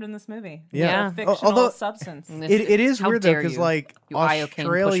confirmed in this movie. Yeah. A fictional substance. It is weird, though, because like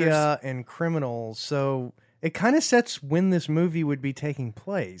Australia and criminals, so it kind of sets when this movie would be taking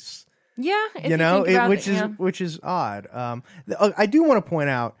place. Yeah. Which is odd. I do want to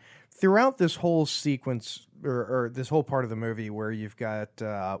point out, throughout this whole sequence or this whole part of the movie where you've got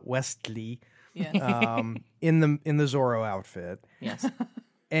Wesley in the Zorro outfit. Yes.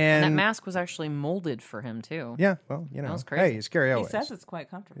 And that And mask was actually molded for him too. yeah, well, you know, was crazy. hey, it's Cary He Elwes. says it's quite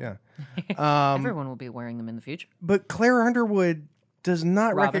comfortable. Yeah. Everyone will be wearing them in the future. But Claire Underwood does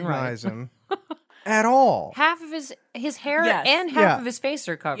not Robin recognize him at all. Half of his hair Yes. and half Yeah. of his face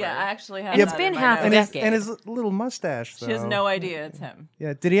are covered. Yeah, I actually have. And it's that been in my half a notes. decade. And his little mustache, though. She has no idea it's him.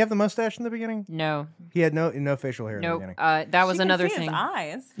 Yeah, did he have the mustache in the beginning? No, He had no facial hair in the nope. beginning. That was She can another see thing. His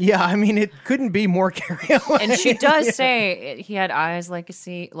eyes. Yeah, I mean, it couldn't be more Cary Elwes. And she does say he had eyes like the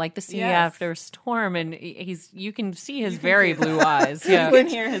sea Yes. after a storm, and you can see his very blue eyes. Yeah, You can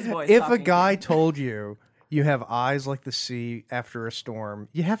hear his voice. If a talking to guy told you you have eyes like the sea after a storm,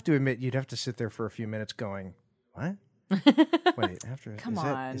 you have to admit you'd have to sit there for a few minutes going, "What? Wait, after Come is on,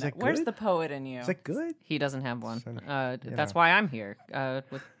 that, is that good? where's the poet in you? Is that good?" he doesn't have one. That's why I'm here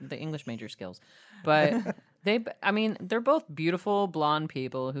with the English major skills. But they're both beautiful blonde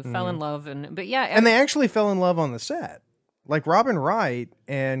people who fell in love, but yeah, And they actually fell in love on the set. Like Robin Wright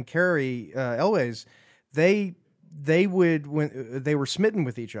and Cary Elwes, they would when they were smitten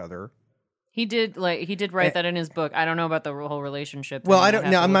with each other. he did write that in his book. I don't know about the whole relationship. Well, thing. I I'd don't.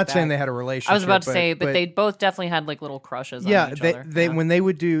 have No, to I'm look not saying back. they had a relationship. I was about to say, but they both definitely had like little crushes yeah, on each they other. they when they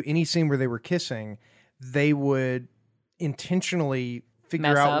would do any scene where they were kissing, they would intentionally figure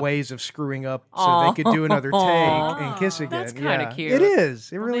Mess out up. ways of screwing up so they could do another take and kiss again. That's kinda Yeah. cute. It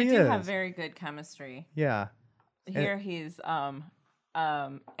is. It Well, really they do is. have very good chemistry. Yeah. Here he's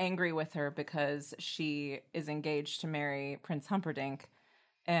angry with her because she is engaged to marry Prince Humperdinck,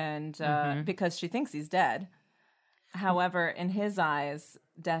 and because she thinks he's dead. However, in his eyes,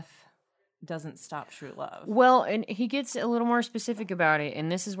 death doesn't stop true love. Well, and he gets a little more specific about it,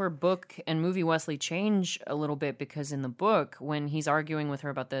 and this is where book and movie Wesley change a little bit, because in the book, when he's arguing with her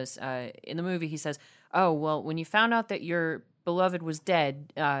about this, in the movie he says, "Oh, well, when you found out that your beloved was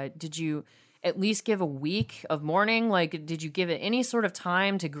dead, did you at least give a week of mourning? Like, did you give it any sort of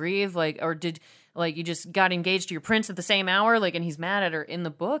time to grieve? Like, or did you just got engaged to your prince at the same hour?" Like, and he's mad at her. In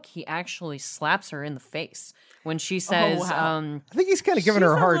the book, he actually slaps her in the face when she says, wow. I think he's kind of giving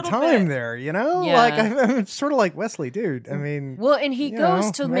her a She's a hard little time bit- there, you know? Yeah. Like, I'm sort of like, Wesley, dude. I mean, Well, and he you goes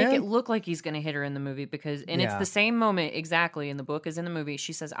know, to make man. it look like he's going to hit her in the movie it's Yeah. the same moment exactly in the book as in the movie.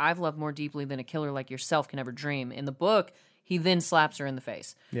 She says, "I've loved more deeply than a killer like yourself can ever dream." In the book, he then slaps her in the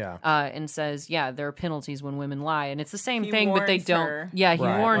face. Yeah. And says, "Yeah, there are penalties when women lie," and it's the same He thing, but they warns don't. her. Yeah, he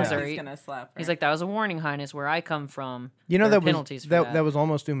Right, warns right. her. He's gonna slap her. He's like, "That was a warning, Highness. Where I come from, you know, there are that was penalties for that was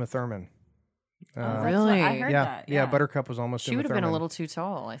almost Uma Thurman. Oh, that's Really? what I heard Yeah, that. yeah, Buttercup was almost she Uma would have been a Thurman. little too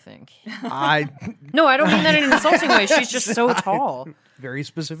tall, I think." I No, I don't mean that in an insulting way. She's just so tall. very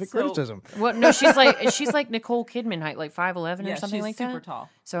specific So- criticism. Well, no, she's like Nicole Kidman height, like 5'11" Yeah, or something she's like super that. tall.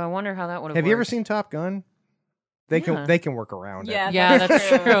 So I wonder how that would have. Have you ever worked. seen Top Gun? They Yeah. can work around Yeah, it. Yeah, that's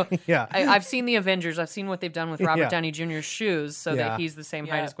true. Yeah. I've seen the Avengers. I've seen what they've done with Robert Yeah. Downey Jr.'s shoes, so Yeah. that he's the same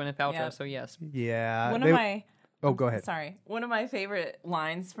height Yeah. as Gwyneth Paltrow. Yeah. So yes, Yeah. One they- of my Oh, go ahead. Sorry. One of my favorite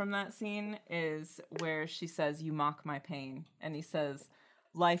lines from that scene is where she says, "You mock my pain," and he says,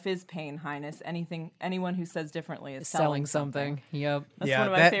 "Life is pain, Highness. Anyone who says differently is selling something." Yep. That's yeah, one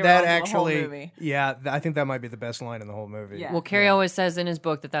of my that favorite that lines actually. of the whole movie. Yeah, I think that might be the best line in the whole movie. Yeah. Well, Carrie always says in his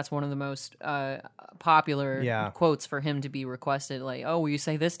book that that's one of the most popular Yeah. quotes for him to be requested. Like, "Oh, will you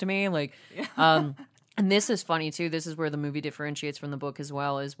say this to me?" Like, and this is funny too. This is where the movie differentiates from the book as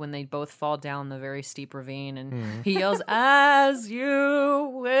well. Is when they both fall down the very steep ravine, and he yells, "As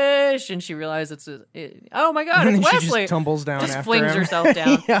you wish," and she realizes oh my god, And it's then Wesley. she just tumbles down Just after flings him. herself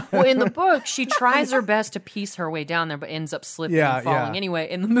down. Yeah. Well, in the book, she tries her best to piece her way down there, but ends up slipping Yeah, and falling yeah. anyway.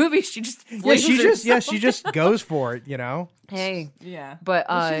 In the movie, she just Yeah, flings herself. she just goes for it, you know? Hey, Yeah. But,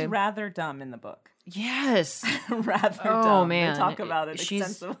 Well, she's rather dumb in the book. yes. Rather Oh dumb. man, They talk about it She's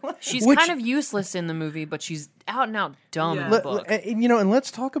extensively. she's Which- kind of useless in the movie, but she's out and out dumb in the Yeah. book. You know, and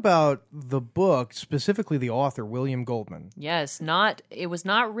let's talk about the book, specifically the author, William Goldman. Yes, it was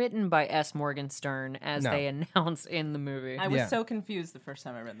not written by S. Morgenstern as No. they announce in the movie. I was Yeah. so confused the first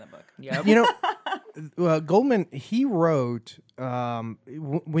time I read that book. Yep. You know, Goldman, he wrote,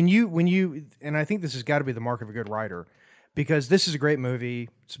 when you, and I think this has got to be the mark of a good writer, because this is a great movie.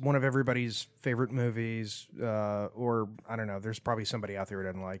 It's one of everybody's favorite movies, or I don't know, there's probably somebody out there who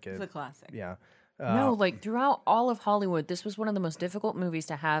doesn't like it. It's a classic. Yeah. No, like throughout all of Hollywood, this was one of the most difficult movies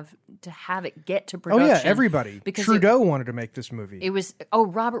to have it get to Oh, production. yeah, everybody. because Trudeau wanted to make this movie. it was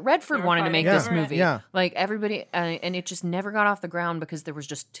Robert Redford wanted to make Yeah, this movie. yeah. Like everybody, and it just never got off the ground because there was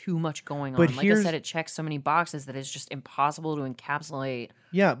just too much going on. But Like I here's- said, it checks so many boxes that it's just impossible to encapsulate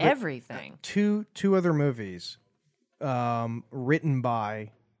yeah, but everything. two other movies written by,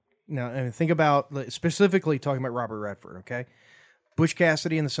 now, and think about, specifically talking about Robert Redford, okay? Butch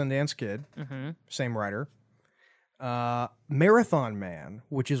Cassidy and the Sundance Kid, same writer. Marathon Man,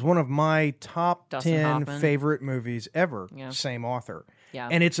 which is one of my top Dustin 10 Hoffman. favorite movies ever. Yeah. Same author. Yeah.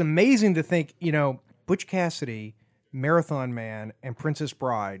 And it's amazing to think, Butch Cassidy, Marathon Man, and Princess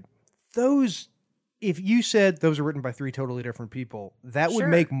Bride, those, if you said those are written by three totally different people, that would Sure.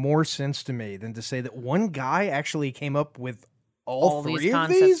 make more sense to me than to say that one guy actually came up with all three these of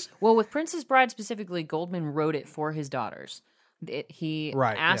concepts. these. Well, with Princess Bride specifically, Goldman wrote it for his daughters. He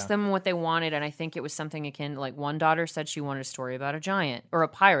Right, asked yeah. them what they wanted, and I think it was something akin, like one daughter said she wanted a story about a giant or a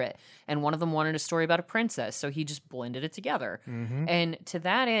pirate, and one of them wanted a story about a princess, so he just blended it together. Mm-hmm. And to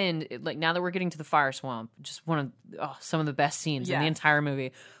that end, like now that we're getting to the fire swamp, just one of some of the best scenes in the Yes. entire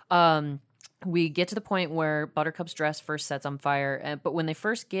movie. We get to the point where Buttercup's dress first sets on fire, but when they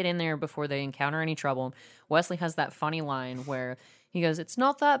first get in there before they encounter any trouble, Wesley has that funny line where he goes, "It's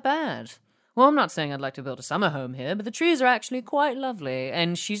not that bad. Well, I'm not saying I'd like to build a summer home here, but the trees are actually quite lovely."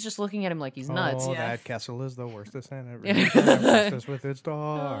 And she's just looking at him like he's nuts. Oh, Yeah. that castle is the worstest, and it really is with its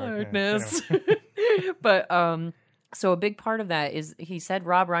darkness. But so a big part of that is he said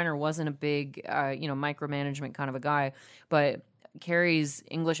Rob Reiner wasn't a big micromanagement kind of a guy, but Carrie's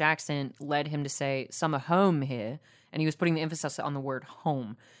English accent led him to say summer home here, and he was putting the emphasis on the word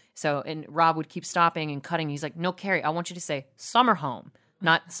home. So, and Rob would keep stopping and cutting. He's like, "No, Carrie, I want you to say summer home,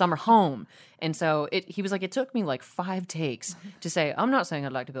 not summer home." And so he was like, it took me like 5 takes to say, "I'm not saying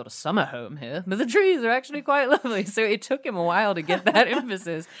I'd like to build a summer home here, but the trees are actually quite lovely." So it took him a while to get that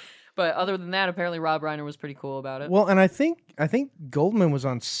emphasis. But other than that, apparently Rob Reiner was pretty cool about it. Well, and I think Goldman was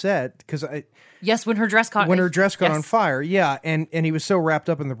on set because Yes, when her dress caught when her dress caught yes. on fire, yeah, and he was so wrapped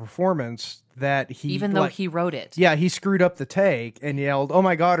up in the performance that he Even though he wrote it. yeah, he screwed up the take and yelled, "Oh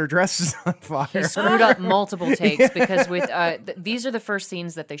my God, her dress is on fire!" He screwed up multiple takes because with these are the first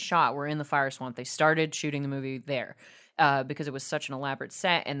scenes that they shot were in the fire swamp. They started shooting the movie there because it was such an elaborate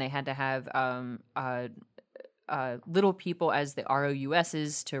set, and they had to have little people as the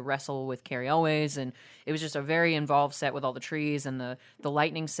ROUSs to wrestle with Carrie Elways, and it was just a very involved set with all the trees and the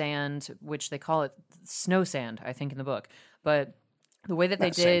lightning sand, which they call it snow sand, I think, in the book. But the way that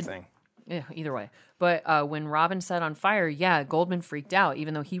they Same did, thing. yeah, either way. But when Robin set on fire, yeah, Goldman freaked out,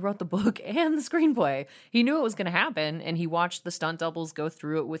 even though he wrote the book and the screenplay. He knew it was going to happen, and he watched the stunt doubles go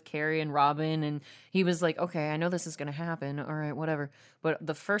through it with Carrie and Robin, and he was like, "Okay, I know this is going to happen. All right, whatever." But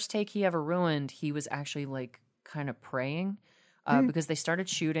the first take he ever ruined, he was actually like kind of praying because they started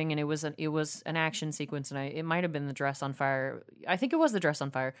shooting, and it was an action sequence, and it might have been the dress on fire. I think it was the dress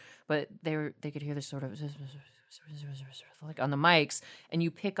on fire, but they could hear this sort of like on the mics, and you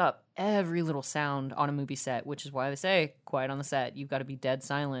pick up every little sound on a movie set, which is why they say quiet on the set. You've got to be dead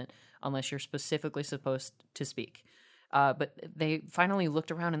silent unless you're specifically supposed to speak. But they finally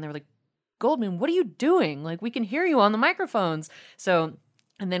looked around and they were like, "Goldman, what are you doing? Like, we can hear you on the microphones." So,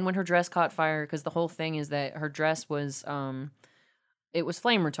 and then when her dress caught fire, because the whole thing is that her dress was it was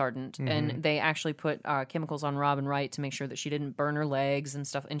flame retardant, and they actually put chemicals on Robin Wright to make sure that she didn't burn her legs and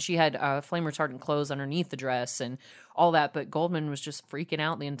stuff. And she had flame retardant clothes underneath the dress and all that. But Goldman was just freaking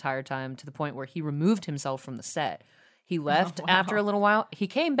out the entire time to the point where he removed himself from the set. He left after a little while. He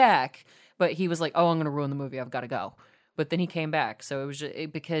came back, but he was like, "Oh, I'm going to ruin the movie. I've got to go." But then he came back. So it was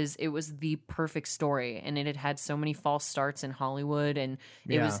just, because it was the perfect story, and it had so many false starts in Hollywood, and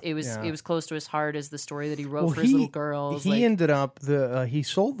it was close to his heart as the story that he wrote for his little girls. He ended up he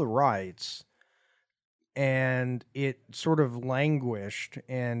sold the rights, and it sort of languished,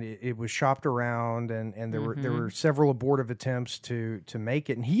 and it was shopped around, and there were several abortive attempts to make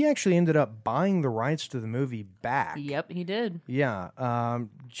it, and he actually ended up buying the rights to the movie back. Yep, he did. Yeah,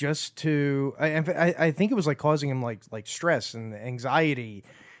 just to I think it was like causing him like stress and anxiety.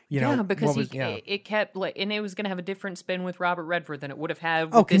 Because it kept like, and it was going to have a different spin with Robert Redford than it would have had.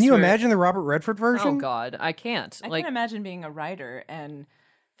 Oh, with can this you where- imagine the Robert Redford version? Oh God, I can't. I can imagine being a writer and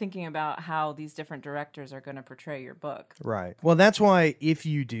thinking about how these different directors are going to portray your book. Right. Well, that's why if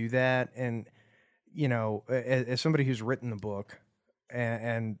you do that, and as somebody who's written the book,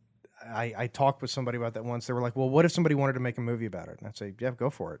 and I talked with somebody about that once, they were like, "Well, what if somebody wanted to make a movie about it?" And I'd say, "Yeah, go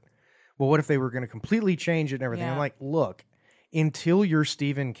for it." Well, what if they were going to completely change it and everything? Yeah. I'm like, look, until you're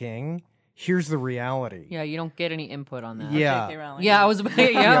Stephen King, here's the reality. Yeah, you don't get any input on that. Yeah. J.K. Rowling. Yeah, I was.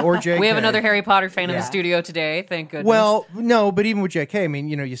 Yeah, or J.K. We have another Harry Potter fan in Yeah. the studio today. Thank goodness. Well, no, but even with J.K., I mean,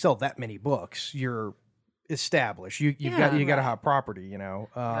 you sell that many books, you're established. You've got a hot property,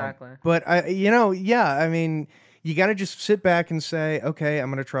 Exactly. But I mean, you got to just sit back and say, okay, I'm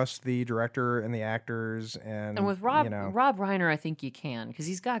going to trust the director and the actors, and with Rob Reiner, I think you can because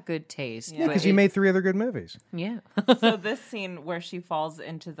he's got good taste. yeah, because he made 3 other good movies. Yeah. So this scene where she falls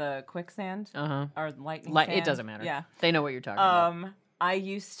into the quicksand or lightning sand. It doesn't matter. Yeah. They know what you're talking about. I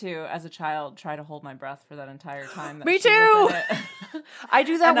used to, as a child, try to hold my breath for that entire time. That Me she was too! in it. I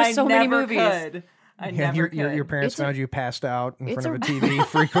do that And with I so many never movies. could. I never could. Your parents It's a- found you passed out in it's front of a- a TV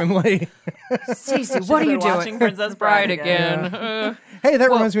frequently. Cece, what are you been watching doing? Princess Bride Bride again. Hey, that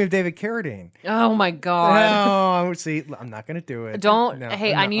reminds me of David Carradine. Oh my god. No, see, I'm not going to do it. Don't. No,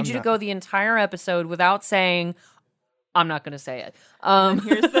 Hey, I'm I not- need I'm you to not. go the entire episode without saying, I'm not going to say it.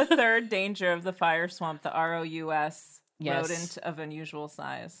 Here's the third danger of the fire swamp: the ROUS, Yes. rodent of unusual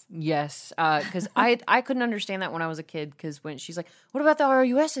size. Yes, because I couldn't understand that when I was a kid. Because when she's like, "What about the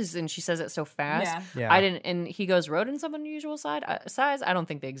RUSs?" and she says it so fast, Yeah. I didn't. And he goes, "Rodents of unusual size? I don't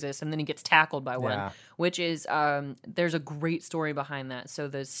think they exist." And then he gets tackled by one, Yeah. which is there's a great story behind that. So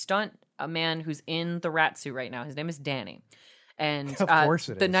the stunt a man who's in the rat suit right now, his name is Danny. And Of course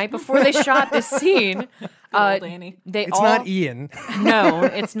it the is. night before they shot this scene, old Danny. they It's all not Ian. no,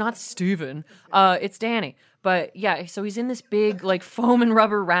 it's not Steven. It's Danny. But yeah, so he's in this big like foam and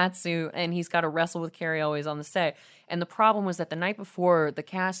rubber rat suit, and he's got to wrestle with Carrie always on the set. And the problem was that the night before, the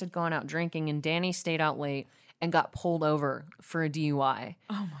cast had gone out drinking, and Danny stayed out late and got pulled over for a DUI.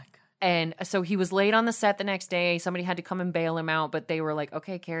 Oh my god. And so he was late on the set the next day. Somebody had to come and bail him out, but they were like,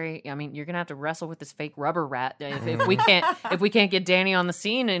 "Okay, Carrie, I mean, you're gonna have to wrestle with this fake rubber rat if we can't get Danny on the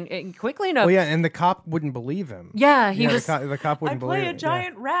scene and quickly enough." Well, yeah, and the cop wouldn't believe him. Yeah, he Yeah, was. the cop I wouldn't believe play a it.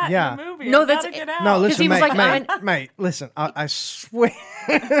 giant rat Yeah. in the movie. No, I that's- gotta get out. No, listen, he was mate, like, mate, listen, I swear.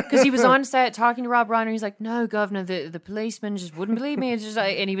 Because he was on set talking to Rob Reiner. He's like, "No, Governor, the policeman just wouldn't believe me." It's just,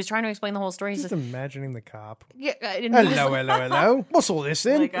 and he was trying to explain the whole story. He Just says, imagining the cop. "Yeah," and he was Hello. What's all this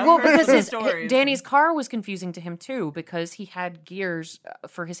in? Like, I've well, heard because some his, stories. Danny's car was confusing to him too, because he had gears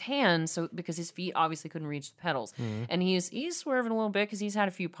for his hands, so because his feet obviously couldn't reach the pedals, and he's swerving a little bit because he's had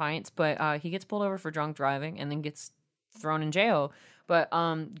a few pints, but he gets pulled over for drunk driving and then gets thrown in jail. But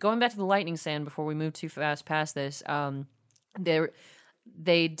going back to the lightning sand before we move too fast past this,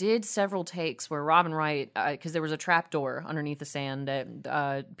 they did several takes where Robin Wright, because there was a trap door underneath the sand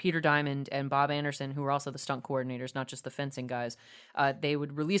that Peter Diamond and Bob Anderson, who were also the stunt coordinators, not just the fencing guys, they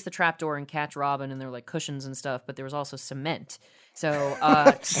would release the trap door and catch Robin, and there were like cushions and stuff, but there was also cement. So,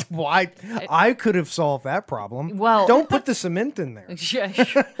 Why? I could have solved that problem. Well- don't put the cement in there.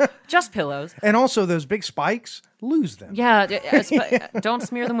 just pillows. And also, those big spikes, lose them. Yeah, don't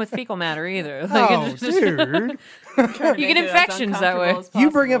smear them with fecal matter either. Oh, dude. You get infections that way.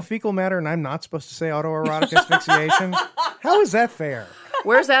 You bring up fecal matter and I'm not supposed to say autoerotic asphyxiation? How is that fair?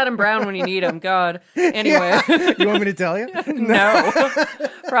 Where's Adam Brown when you need him? God. Anyway, You want me to tell you? no,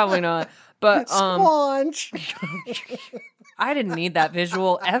 probably not. But Squanch. I didn't need that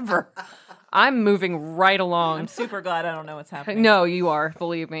visual ever. I'm moving right along. I'm super glad I don't know what's happening. No, you are,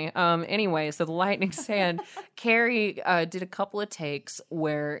 believe me. Anyway, so the lightning sand, Carrie did a couple of takes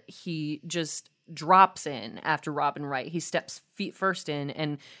where he just drops in after Robin Wright. He steps feet first in,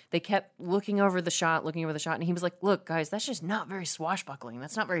 and they kept looking over the shot, and he was like, "Look, guys, that's just not very swashbuckling.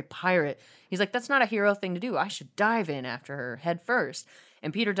 That's not very pirate." He's like, "That's not a hero thing to do. I should dive in after her head first."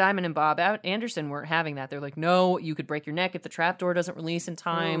 And Peter Diamond and Bob Anderson weren't having that. They're like, "No, you could break your neck if the trapdoor doesn't release in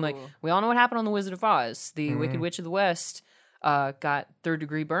time." Like, we all know what happened on The Wizard of Oz. The Wicked Witch of the West got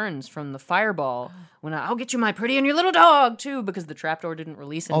third-degree burns from the fireball. When I'll get you my pretty and your little dog, too, because the trapdoor didn't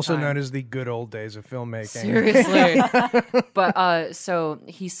release in Also time. known as the good old days of filmmaking. Seriously. But so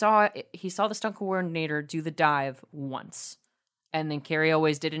he saw the stunt coordinator do the dive once. And then Carrie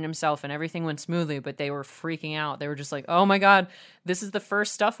always did it himself, and everything went smoothly, but they were freaking out. They were just like, "Oh my God, this is the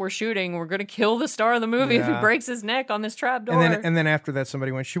first stuff we're shooting. We're going to kill the star of the movie if he Yeah. breaks his neck on this trapdoor." And then after that,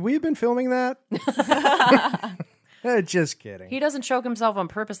 somebody went, "Should we have been filming that?" Just kidding. He doesn't choke himself on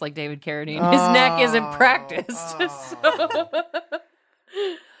purpose like David Carradine. His neck isn't practiced. So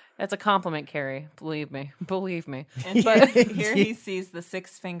that's a compliment, Carrie. Believe me. And But here he sees the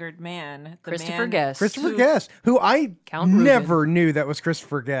six-fingered man. The Christopher man Guest. Christopher Guest, who I Count Rugen. never knew that was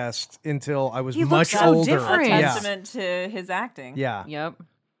Christopher Guest until I was He much looks so older. different. A Yeah. testament to his acting. Yeah. Yep.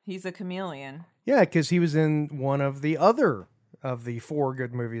 He's a chameleon. Yeah, because he was in one of the other of the 4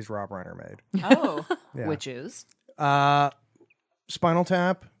 good movies Rob Reiner made. Oh. Yeah. Which is? Spinal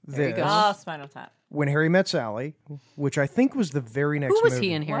Tap, There you this, go. Spinal Tap. When Harry Met Sally, which I think was the very next Who was movie.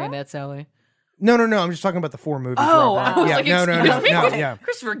 he in Harry What? Met Sally? No, I'm just talking about the 4 movies. Oh, Rob I Reiner. was yeah, like, no, excuse me? yeah.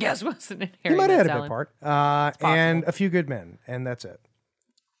 Christopher Guest wasn't in He Harry might Met have had a Sally. bit part. And A Few Good Men, and that's it.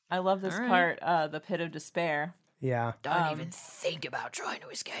 I love this All right. part, the pit of despair. Yeah. Don't even think about trying to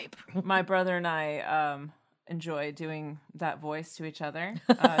escape. My brother and I enjoy doing that voice to each other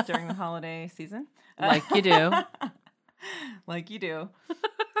during the holiday season. Like you do. Like you do.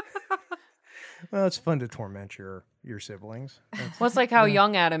 Well, it's fun to torment your siblings. Well, it's like how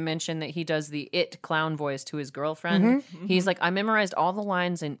young Adam mentioned that he does the It clown voice to his girlfriend. He's like, I memorized all the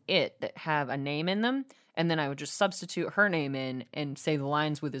lines in It that have a name in them, and then I would just substitute her name in and say the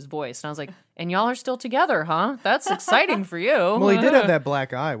lines with his voice. And I was like, and y'all are still together, huh? That's exciting for you. Well, he did have that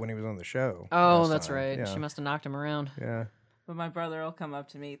black eye when he was on the show. Oh, last that's time. right. Yeah. She must have knocked him around. Yeah. But my brother will come up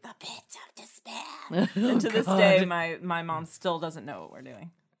to me, the pits of despair. And to this day, my mom still doesn't know what we're doing.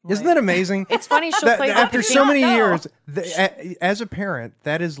 Isn't that amazing? It's funny she'll play after so many No. years, as a parent,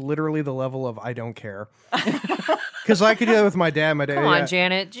 that is literally the level of I don't care. Because I could do that with my dad. My dad. Come on,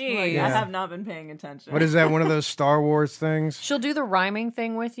 Janet. Jeez. Like, Yeah. I have not been paying attention. What is that? One of those Star Wars things? She'll do the rhyming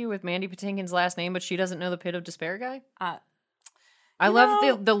thing with you with Mandy Patinkin's last name, but she doesn't know the Pit of Despair guy. I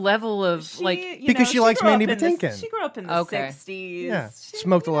love the level of Because she likes grew up Mandy in the- Patinkin. She grew up in the Okay. 60s. Yeah. She,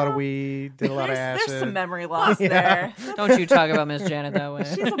 Smoked a lot of weed, did a lot of acid. There's some memory loss there. Don't you talk about Miss Janet that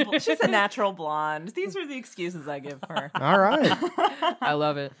way. She's a natural blonde. These are the excuses I give her. All right. I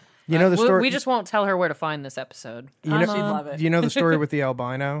love it. You know the story. We just won't tell her where to find this episode. you know, She'd love it. Do you know the story with the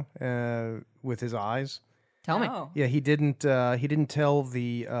albino with his eyes? Tell me. Oh. Yeah, he didn't tell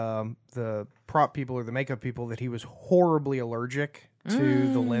the prop people or the makeup people that he was horribly allergic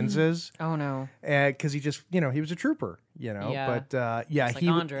to the lenses. Oh no. Because he just, he was a trooper, Yeah. But like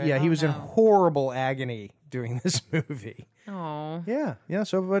Andre. he was in no. horrible agony doing this movie. Oh. Yeah.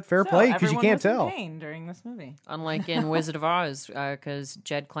 So, but fair play because you everyone can't was in tell. pain during this movie. Unlike in Wizard of Oz, because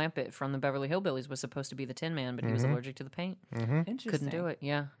Jed Clampett from the Beverly Hillbillies was supposed to be the Tin Man, but he was allergic to the paint. Interesting. Couldn't do it.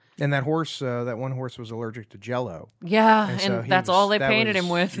 Yeah. And that horse, that one horse was allergic to Jello. Yeah, and, so he that's was- all they that painted was- him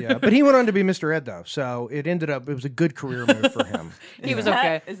with. Yeah, but he went on to be Mr. Ed though, so it was a good career move for him. He was Is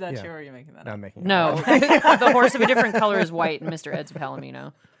that- okay. Is that Yeah. true or are you making that Not up? making it No, up. the horse of a different color is white, and Mr. Ed's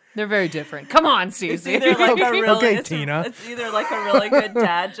Palomino. They're very different. Come on, It's Cece. either like a really, Okay, it's, Tina. it's either like a really good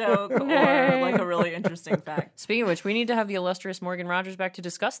dad joke or like a really interesting fact. Speaking of which, we need to have the illustrious Morgan Rogers back to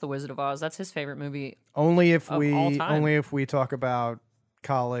discuss The Wizard of Oz. That's his favorite movie. Only if Of all time. only if we talk about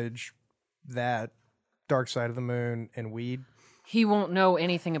college, that Dark Side of the Moon, and weed. He won't know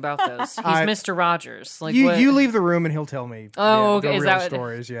anything about those. He's I- Mr. Rogers. Like You what? you leave the room and he'll tell me. Oh, okay. the Is real that what-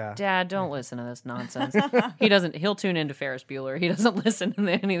 stories? Yeah. Dad, don't listen to this nonsense. He doesn't. He'll tune into Ferris Bueller. He doesn't listen to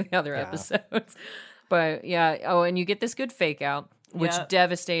any of the other episodes. But yeah. Oh, and you get this good fake out, which Yep.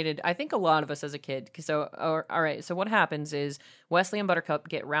 devastated, I think, a lot of us as a kid. So, all right. So what happens is Wesley and Buttercup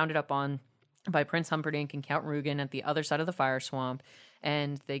get rounded up on by Prince Humperdinck and Count Rugen at the other side of the fire swamp,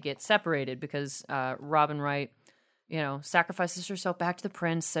 and they get separated because Robin Wright, sacrifices herself back to the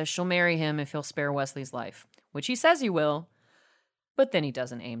prince, says she'll marry him if he'll spare Wesley's life, which he says he will, but then he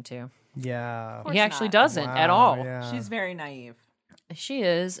doesn't aim to. Yeah. He actually not. doesn't at Wow, all. Yeah. She's very naive. She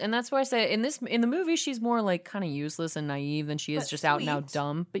is, and that's why I say in the movie she's more like kind of useless and naive than she is But just out and out sweet.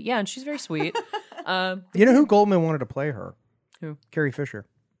 dumb. But yeah, and she's very sweet. You know who Goldman wanted to play her? Who? Carrie Fisher.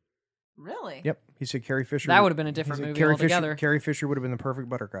 Really? Yep. He said Carrie Fisher. That would've been a he different said movie Carrie altogether. Carrie Fisher would have been the perfect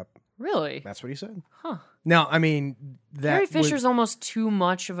Buttercup. Really? That's what he said. Huh. Now, I mean, that Carrie was- Fisher's almost too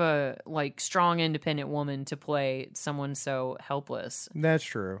much of a strong, independent woman to play someone so helpless. That's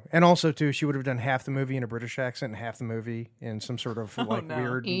true. And also, too, she would have done half the movie in a British accent and half the movie in some sort of no.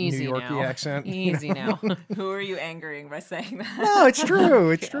 weird Easy New Yorkie now. accent. Easy now. Who are you angering by saying that? No, it's true.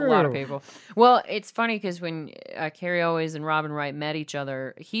 It's true. A lot of people. Well, it's funny because when Carrie Elways and Robin Wright met each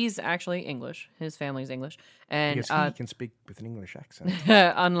other, he's actually English. His family's English. And Because he can speak with an English accent.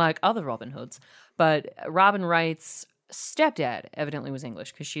 unlike other Robin Hoods. But Robin Wright's stepdad evidently was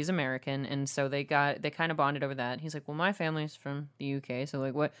English because she's American, and so they kind of bonded over that. He's like, well, my family's from the UK, so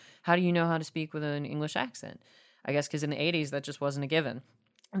like, how do you know how to speak with an English accent? I guess because in the 80s that just wasn't a given.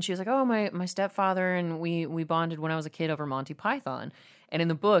 And she was like, oh, my stepfather and we bonded when I was a kid over Monty Python. And in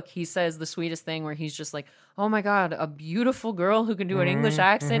the book, he says the sweetest thing where he's just like, oh my God, a beautiful girl who can do an English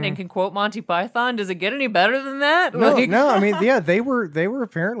accent and can quote Monty Python. Does it get any better than that? No, Like- no. I mean, yeah, they were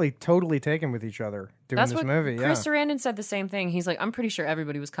apparently totally taken with each other doing That's this what movie. Chris yeah. Sarandon said the same thing. He's like, I'm pretty sure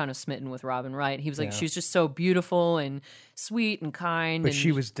everybody was kind of smitten with Robin Wright. He was like, she was just so beautiful and sweet and kind. But and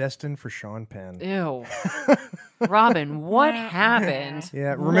she was destined for Sean Penn. Ew. Robin, what happened?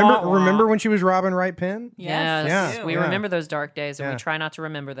 Yeah, remember when she was Robin Wright Penn? Yes, Yeah, we yeah. remember those dark days, and Yeah. we try not to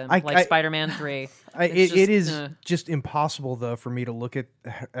remember them, I- like Spider-Man 3. It is just, just impossible though for me to look at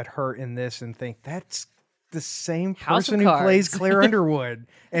her in this and think that's the same House of person who plays Cards. Claire Underwood,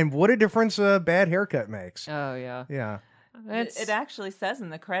 and what a difference a bad haircut makes. Oh yeah, Yeah. It's- It actually says in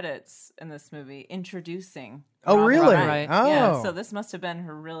the credits in this movie, introducing. Oh, Robin really? Wright. Oh, Yeah, so this must have been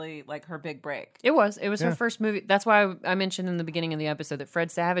her really, her big break. It was her Yeah. first movie. That's why I mentioned in the beginning of the episode that Fred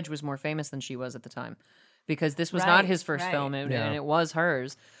Savage was more famous than she was at the time, because this was not Right, his first right. film, and Yeah. it was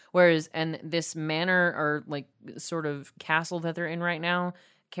hers. Whereas, and this manor or like sort of castle that they're in right now,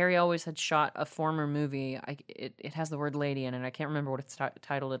 Cary Elwes had shot a former movie. It has the word lady in it. I can't remember what it's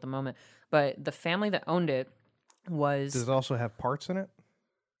titled at the moment. But the family that owned it was... Does it also have parts in it?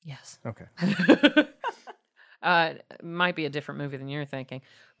 Yes. Okay. Might be a different movie than you're thinking.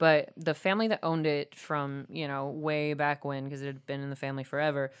 But the family that owned it from, way back when, because it had been in the family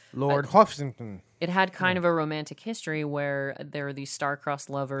forever. Lord Huffington. It had kind of a romantic history where there were these star-crossed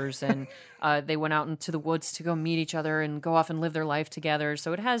lovers, and they went out into the woods to go meet each other and go off and live their life together.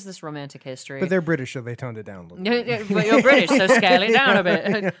 So it has this romantic history. But they're British, so they toned it down a little bit. But you're British, so scale it down a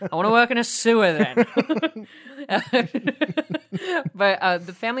bit. I want to work in a sewer then. But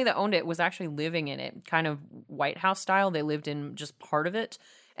the family that owned it was actually living in it, kind of White House style. They lived in just part of it.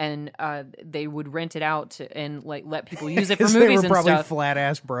 And they would rent it out and let people use it for movies they were and probably stuff. flat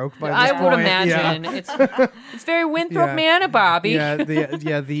ass broke by I this would point. imagine it's very Winthrop-Manor, Bobby. Yeah, the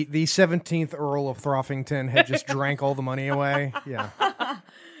 17th Earl of Throffington had just drank all the money away. Yeah,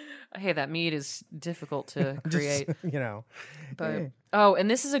 Hey, that mead is difficult to create. Just, But and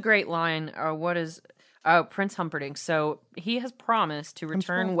this is a great line. What is Prince Humperdinck? So he has promised to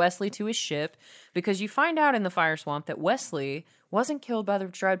return Wesley to his ship because you find out in the Fire Swamp that Wesley wasn't killed by the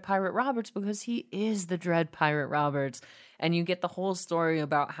Dread Pirate Roberts because he is the Dread Pirate Roberts. And you get the whole story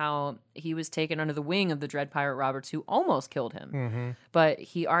about how he was taken under the wing of the Dread Pirate Roberts who almost killed him. Mm-hmm. But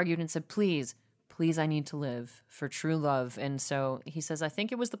he argued and said, please, I need to live for true love. And so he says, I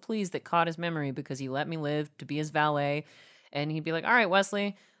think it was the please that caught his memory because he let me live to be his valet. And he'd be like, all right,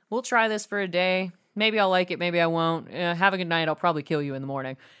 Wesley, we'll try this for a day. Maybe I'll like it. Maybe I won't. Have a good night. I'll probably kill you in the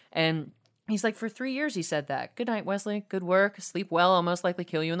morning. And he's like, for 3 years, he said that. Good night, Wesley. Good work. Sleep well. I'll most likely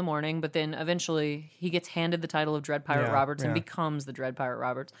kill you in the morning. But then eventually he gets handed the title of Dread Pirate Roberts and becomes the Dread Pirate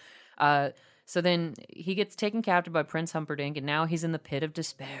Roberts. So then he gets taken captive by Prince Humperdinck, and now he's in the Pit of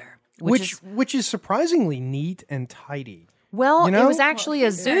Despair. Which is surprisingly neat and tidy. Well, it was actually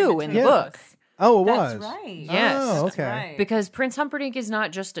a zoo in the book. Oh, it That's was. right. Yes. Oh, That's okay. right. Because Prince Humperdinck is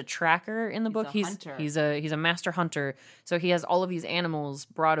not just a tracker in the book. a hunter. He's a master hunter. So he has all of these animals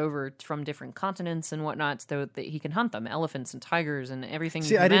brought over from different continents and whatnot, so that he can hunt them, elephants and tigers and everything.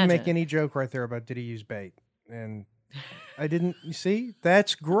 See, you can I didn't imagine. make any joke right there about did he use bait, and I didn't. You see,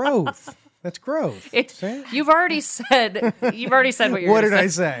 that's growth. That's growth. See? You've already said what you're. What did gonna I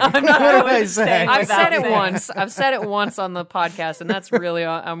say? I'm What not did gonna I say? I've said it saying. once. I've said it once on the podcast, and that's really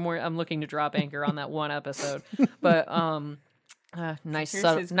I'm looking to drop anchor on that one episode. But nice Here's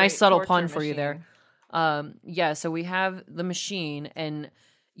subtle, his nice great subtle torture pun for you machine. there. So we have the machine, and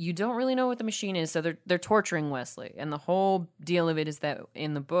you don't really know what the machine is. So they're torturing Wesley, and the whole deal of it is that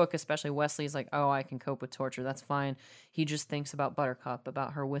in the book, especially, Wesley's like, "Oh, I can cope with torture. That's fine." He just thinks about Buttercup,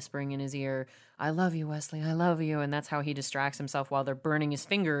 about her whispering in his ear, "I love you, Wesley. I love you," and that's how he distracts himself while they're burning his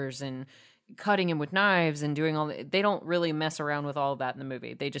fingers and cutting him with knives and doing all that. They don't really mess around with all of that in the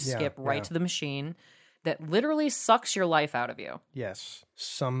movie. They just skip right to the machine that literally sucks your life out of you. Yes,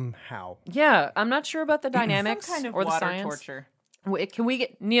 somehow. Yeah, I'm not sure about the dynamics Some kind of or the water science. torture. Can we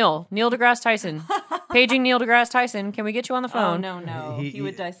get Neil deGrasse Tyson, paging Neil deGrasse Tyson? Can we get you on the Oh phone? no, he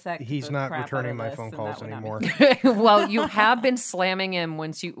would dissect. He's the not crap returning out of my this, phone and calls that would not anymore. be- Well, you have been slamming him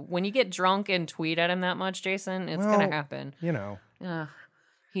when you get drunk and tweet at him that much, Jason. It's gonna happen. You know.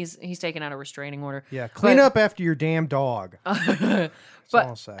 He's taken out a restraining order. Yeah, clean up after your damn dog. That's all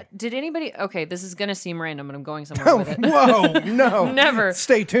I'll say. Did anybody? Okay, this is gonna seem random, but I'm going somewhere Oh, with it. whoa, no. Never.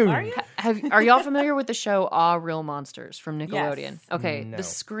 Stay tuned. Are y'all familiar with the show Ah, Real Monsters from Nickelodeon? Yes. Okay, No. the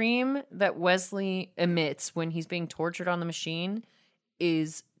scream that Wesley emits when he's being tortured on the machine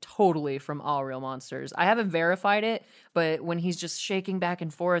is totally from All Real Monsters. I haven't verified it, but when he's just shaking back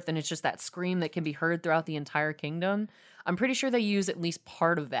and forth and it's just that scream that can be heard throughout the entire kingdom, I'm pretty sure they use at least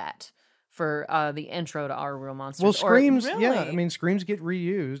part of that for the intro to Our Real Monsters. Well, screams, Really? yeah. I mean, screams get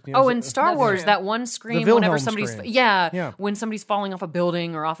reused. You know, Oh, so- in Star That's Wars, true. that one scream The whenever Wilhelm somebody's screams. yeah, when somebody's falling off a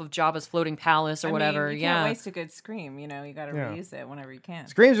building or off of Jabba's floating palace or I whatever. mean, you yeah, can't waste a good scream. You know, you got to Yeah. reuse it whenever you can.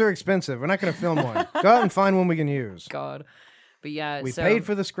 Screams are expensive. We're not going to film one. Go out and find one we can use. God. But yeah, We so, paid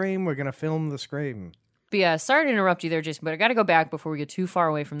for the scream. We're going to film the scream. But yeah, sorry to interrupt you there, Jason, but I got to go back before we get too far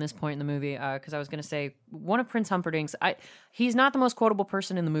away from this point in the movie, because I was going to say one of Prince Humperdinck's. He's not the most quotable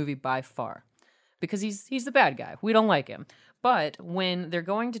person in the movie by far, because he's the bad guy. We don't like him. But when they're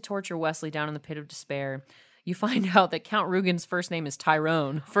going to torture Wesley down in the Pit of Despair, you find out that Count Rugen's first name is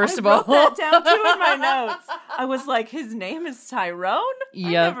Tyrone. First of all, wrote that down too in my notes. I was like, his name is Tyrone?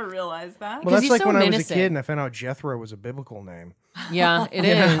 Yep. I never realized that. Well, that's he's like so when I was a menacing. kid and I found out Jethro was a biblical name. yeah, it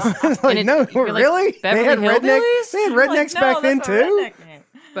is. It's like, And no, you're like, really? Beverly They had Hillbillies? rednecks Like, back then that's a too? redneck name.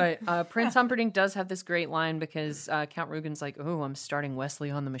 But Prince Humperdinck does have this great line because Count Rugen's like, "Oh, I'm starting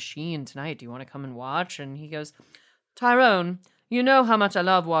Wesley on the Machine tonight. Do you want to come and watch?" And he goes, "Tyrone, you know how much I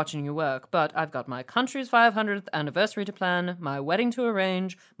love watching you work, but I've got my country's 500th anniversary to plan, my wedding to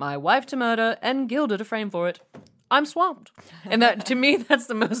arrange, my wife to murder, and Gilda to frame for it. I'm swamped." And that, to me, that's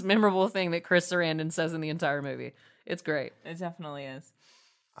the most memorable thing that Chris Sarandon says in the entire movie. It's great. It definitely is.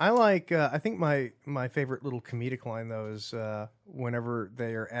 I like. I think my favorite little comedic line though is whenever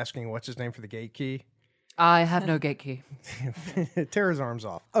they are asking what's his name for the gate key. I have no gate key. Tear his arms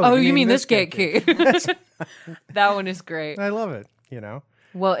off. Oh, you mean this gate key? That one is great. I love it. You know.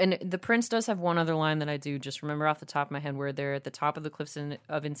 Well, and the prince does have one other line that I do just remember off the top of my head, where they're at the top of the cliffs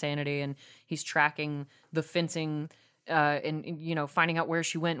of insanity, and he's tracking the fencing, and finding out where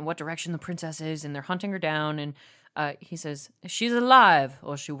she went and what direction the princess is, and they're hunting her down. And he says, "She's alive,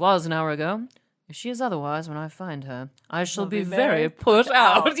 or she was an hour ago. If she is otherwise, when I find her, I shall be very put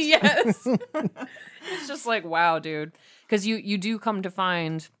out." Yes, it's just like, wow, dude, because you do come to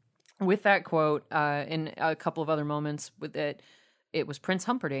find with that quote in a couple of other moments with it. It was Prince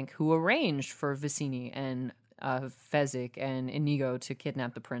Humperdinck who arranged for Vicini and Fezzik and Inigo to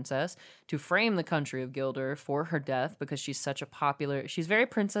kidnap the princess, to frame the country of Gilder for her death, because she's such a popular... She's very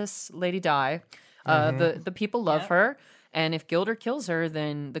Princess Lady Di. The people love her, and if Gilder kills her,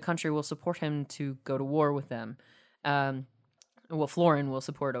 then the country will support him to go to war with them. Florin will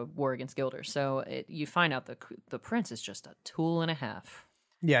support a war against Gilder. So you find out the prince is just a tool and a half.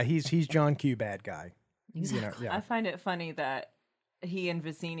 Yeah, he's John Q. bad guy. Exactly. I find it funny that he and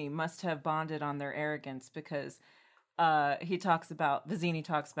Vicini must have bonded on their arrogance, because Vicini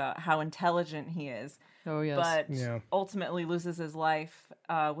talks about how intelligent he is. Oh, yes. But ultimately loses his life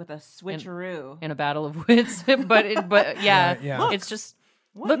with a switcheroo. In a battle of wits. but Look, it's just,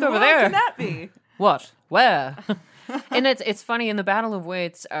 what look over world there. Can that be? What? Where? And it's funny, in the Battle of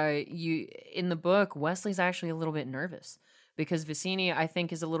Wits, in the book, Wesley's actually a little bit nervous, because Vicini, I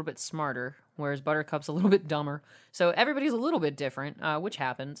think, is a little bit smarter, whereas Buttercup's a little bit dumber. So everybody's a little bit different, which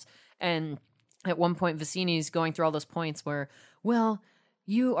happens. And at one point, Vicini's going through all those points where, well,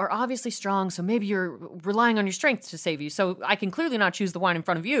 you are obviously strong, so maybe you're relying on your strength to save you. So I can clearly not choose the one in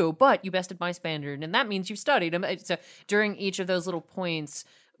front of you, but you bested my standard, and that means you've studied. So during each of those little points,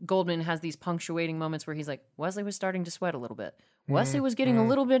 Goldman has these punctuating moments where he's like, Wesley was starting to sweat a little bit. Wesley was getting a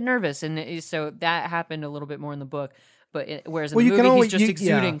little bit nervous, and so that happened a little bit more in the book. But whereas in the movie, he's just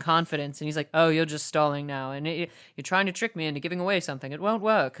exuding confidence, and he's like, "Oh, you're just stalling now, and you're trying to trick me into giving away something. It won't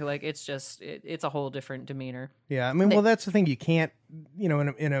work." Like, it's just it's a whole different demeanor. Yeah, I mean, well, that's the thing. You can't, in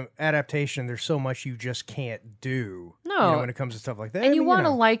an adaptation, there's so much you just can't do. No, when it comes to stuff like that, and you want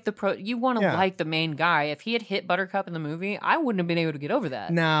to like like the main guy. If he had hit Buttercup in the movie, I wouldn't have been able to get over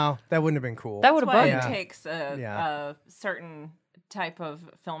that. No, that wouldn't have been cool. That would have bugged. It takes a certain type of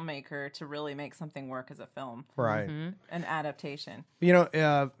filmmaker to really make something work as a film, right? An adaptation.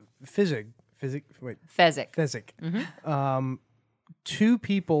 Fezzik. Two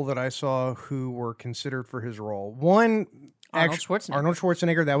people that I saw who were considered for his role. One, Arnold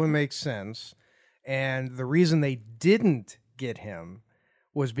Schwarzenegger. That would make sense. And the reason they didn't get him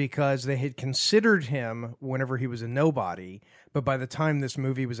was because they had considered him whenever he was a nobody, but by the time this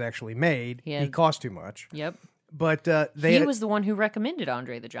movie was actually made, he cost too much. Yep. But he was the one who recommended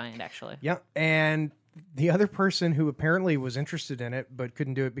Andre the Giant, actually. Yeah, and the other person who apparently was interested in it but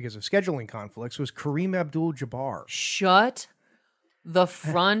couldn't do it because of scheduling conflicts was Kareem Abdul-Jabbar. Shut the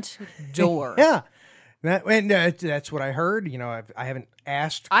front door. Yeah. That's what I heard. I haven't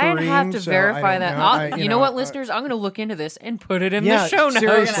asked Kareem, I have to verify that. You know what, listeners? I'm going to look into this and put it in the show notes.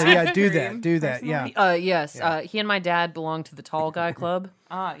 Seriously, do that. Yeah. Yes. Yeah. He and my dad belong to the Tall Guy Club.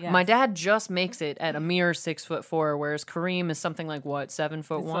 Yes. My dad just makes it at a mere 6'4", whereas Kareem is something like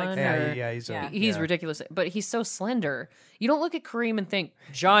 7'1"? Like he's ridiculous, but he's so slender. You don't look at Kareem and think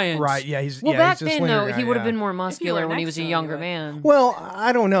giant, right? Yeah, back he's then though he would have been more muscular when he was a younger man. Well,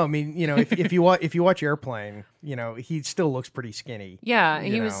 I don't know. I mean, if you watch Airplane, he still looks pretty skinny. Yeah,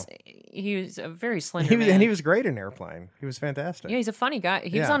 he was a very slender man. And he was great in Airplane. He was fantastic. Yeah, he's a funny guy.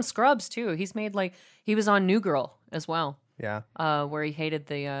 He was on Scrubs too. He was on New Girl as well. Yeah. Where he hated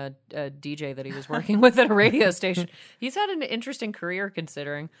the DJ that he was working with at a radio station. He's had an interesting career,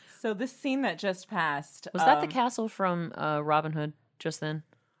 considering. So this scene that just passed... Was that the castle from Robin Hood just then?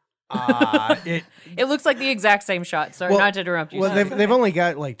 It looks like the exact same shot. Sorry, not to interrupt you. Well, they've only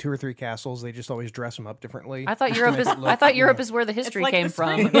got like 2 or 3 castles. They just always dress them up differently. I thought Europe is where the history came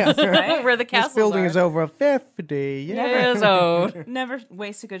from. Right? Where the castles This building are. is over 50 years old. Never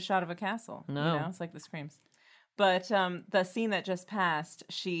waste a good shot of a castle. No. It's like the Screams. But the scene that just passed,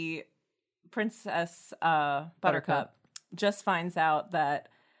 Princess Buttercup just finds out that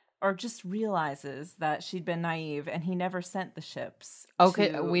or just realizes that she'd been naive, and he never sent the ships. Okay,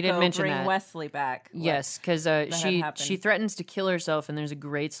 to we didn't go mention bring that. Wesley back. Yes, because had she happened. threatens to kill herself, and there's a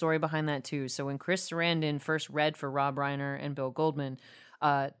great story behind that too. So when Chris Sarandon first read for Rob Reiner and Bill Goldman,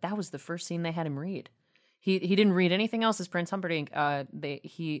 that was the first scene they had him read. He didn't read anything else as Prince Humperdinck.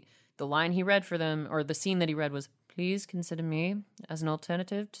 The line he read for them, or the scene that he read was, "Please consider me as an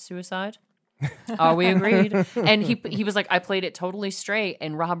alternative to suicide." We agreed. And he was like, I played it totally straight,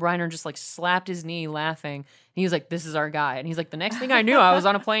 and Rob Reiner just like slapped his knee laughing. He was like, this is our guy. And he's like, the next thing I knew, I was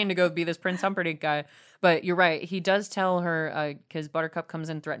on a plane to go be this Prince Humperdinck guy. But you're right. He does tell her, because Buttercup comes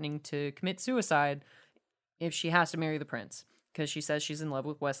in threatening to commit suicide if she has to marry the prince, because she says she's in love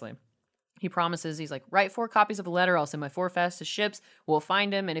with Wesley. He promises, he's like, write 4 copies of a letter. I'll send my 4 fastest ships. We'll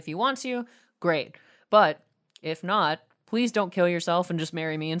find him. And if he wants you, great. But if not, please don't kill yourself and just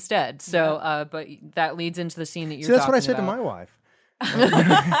marry me instead. So, but that leads into the scene that you're See, that's talking what I said about. to my wife.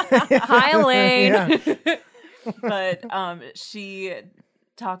 Hi, Elaine. Yeah. But she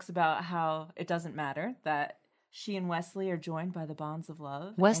talks about how it doesn't matter, that she and Wesley are joined by the bonds of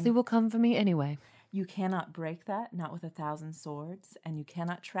love. Wesley will come for me anyway. You cannot break that, not with 1,000 swords, and you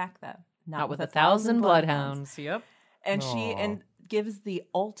cannot track that, Not with 1,000 bloodhounds. Yep. And she gives the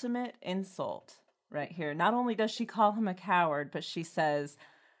ultimate insult right here. Not only does she call him a coward, but she says,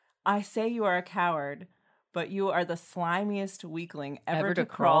 I say you are a coward, but you are the slimiest weakling ever to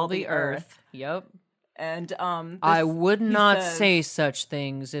crawl the earth. Yep. And I would not says, say such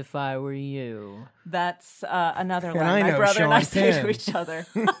things if I were you. That's another line I my know brother and I Sean say Penn. to each other.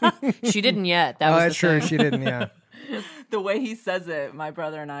 She didn't yet. That Oh, was that's the true. thing. She didn't. Yeah. The way he says it, my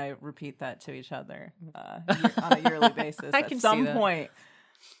brother and I repeat that to each other on a yearly basis. I can At see some that. point,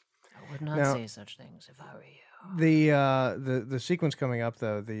 I would not Now- say such things if I were you. The sequence coming up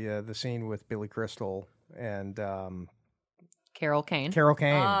though, the scene with Billy Crystal and Carol Kane. Carol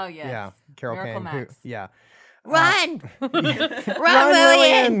Kane. Oh, yes. Yeah, Carol Miracle Kane. Max. Yeah. Run! Run, Run,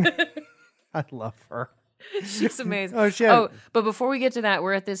 Lillian! Lillian! I love her. She's amazing. Oh, shit. Oh, but before we get to that,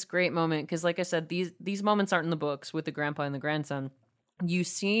 we're at this great moment because, like I said, these moments aren't in the books with the grandpa and the grandson. You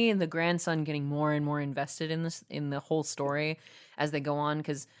see the grandson getting more and more invested in the whole story as they go on.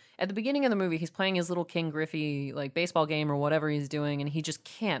 Because at the beginning of the movie, he's playing his little King Griffey like baseball game or whatever he's doing, and he just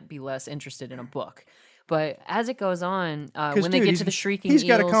can't be less interested in a book. But as it goes on, when they get to the Shrieking he's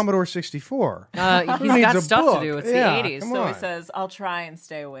got a Eels, Commodore 64. he's needs got a stuff book? to do. It's Yeah, the 80s. come so he on. says, I'll try and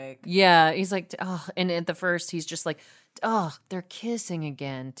stay awake. Yeah, he's like, oh, and at the first, he's just like, oh, they're kissing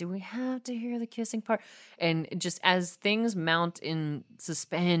again. Do we have to hear the kissing part? And just as things mount in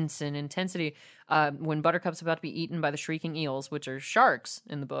suspense and intensity, when Buttercup's about to be eaten by the Shrieking Eels, which are sharks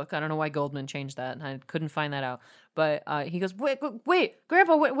in the book, I don't know why Goldman changed that. I couldn't find that out. But he goes, wait,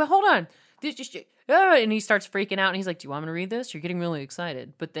 Grandpa, wait, hold on. And he starts freaking out, and he's like, do you want me to read this? You're getting really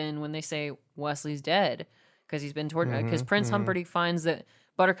excited. But then when they say Wesley's dead, because he's been tortured, because Prince Humperdinck finds that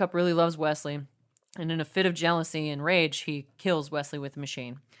Buttercup really loves Wesley, and in a fit of jealousy and rage, he kills Wesley with a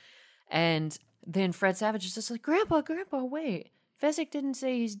machine. And then Fred Savage is just like, Grandpa, wait. Fezzik didn't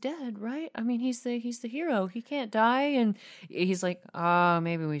say he's dead, right? I mean, he's the hero. He can't die. And he's like,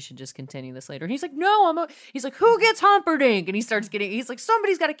 maybe we should just continue this later. And he's like, no, he's like, who gets Humperdinck? And he's like,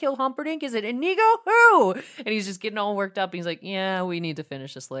 somebody's got to kill Humperdinck. Is it Inigo? Who? And he's just getting all worked up. And he's like, yeah, we need to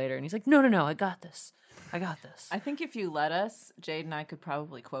finish this later. And he's like, no, I got this. I think if you let us, Jade and I could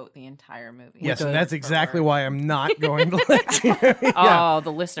probably quote the entire movie. Yes, and that's exactly why I'm not going to let you. Oh,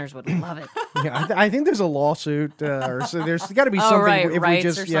 the listeners would love it. Yeah, I think there's a lawsuit, or so there's got to be something. right, if rights we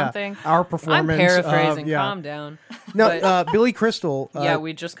just, or something. Our performance. I'm paraphrasing. yeah. Calm down. No, But- Billy Crystal. Yeah,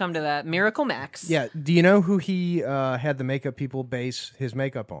 we just come to that. Miracle Max. Yeah. Do you know who he had the makeup people base his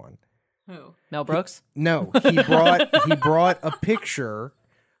makeup on? Who? Mel Brooks. No, he brought a picture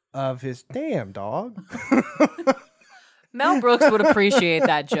of his damn dog. Mel Brooks would appreciate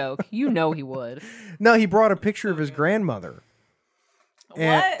that joke. You know he would. No, he brought a picture of his grandmother.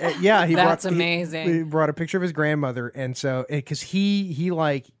 What? Yeah, That's amazing. He brought a picture of his grandmother, and so because he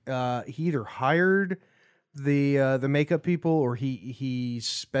either hired the makeup people or he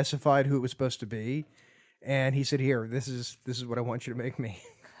specified who it was supposed to be, and he said, "Here, this is what I want you to make me,"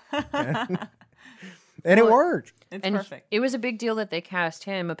 and it worked. It's And perfect. it was a big deal that they cast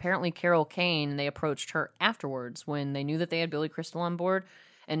him. Apparently, Carol Kane, they approached her afterwards when they knew that they had Billy Crystal on board.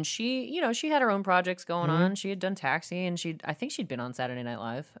 And she had her own projects going on. She had done Taxi, and I think she'd been on Saturday Night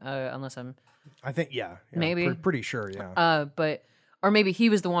Live, unless I'm, I think, yeah Maybe. pretty sure, yeah. or maybe he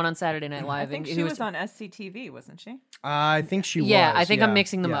was the one on Saturday Night Live. I think and she he was on SCTV, wasn't she? I think she was. Yeah, I think yeah, I'm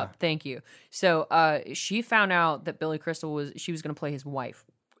mixing them yeah. up. Thank you. So she found out that Billy Crystal she was going to play his wife,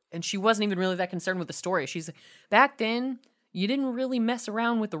 and she wasn't even really that concerned with the story. She's back then. you didn't really mess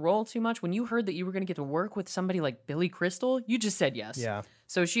around with the role too much. When you heard that you were going to get to work with somebody like Billy Crystal, you just said yes. Yeah.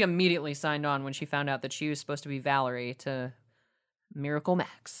 So she immediately signed on when she found out that she was supposed to be Valerie to Miracle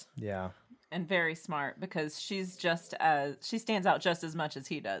Max. Yeah. And very smart, because she stands out just as much as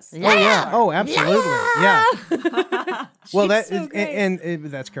he does. Oh yeah. Oh, absolutely. Yeah. Well,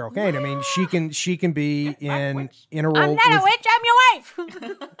 that's Carol Kane. I mean, she can be in a role. I'm not a witch. I'm your wife.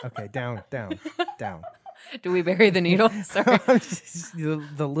 Okay, down. Do we bury the needle? Sorry.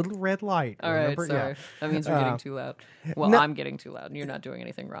 the little red light. All right. remember? Sorry. Yeah. That means we're getting too loud. Well, no- I'm getting too loud, and you're not doing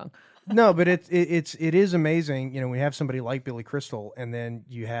anything wrong. No, but it is amazing. You know, we have somebody like Billy Crystal, and then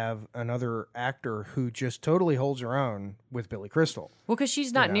you have another actor who just totally holds her own with Billy Crystal. Well, because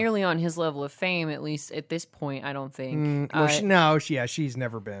she's not nearly on his level of fame, at least at this point, I don't think. She's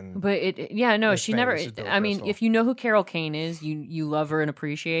never been. But she never. famous as Billy I mean, Crystal. if you know who Carol Kane is, you love her and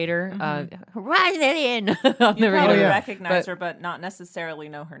appreciate her. Right, Lillian. I'll never You get probably over it. recognize But- her, but not necessarily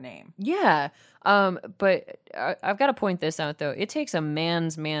know her name. Yeah. But I've got to point this out, though. It takes a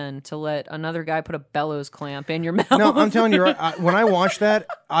man's man to let another guy put a bellows clamp in your mouth. No, I'm telling you, when I watched that,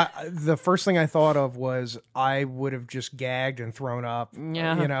 the first thing I thought of was I would have just gagged and thrown up.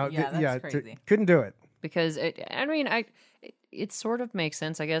 Yeah. You know, Yeah, that's crazy. couldn't do it. Because, it sort of makes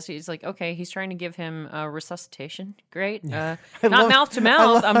sense, I guess. He's like, okay, he's trying to give him resuscitation. Great. Not mouth to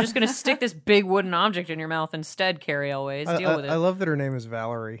mouth. I'm just going to stick this big wooden object in your mouth instead, Carrie Elways. Deal with it. I love that her name is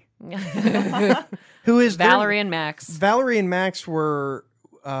Valerie. Who is Valerie and Max. Valerie and Max were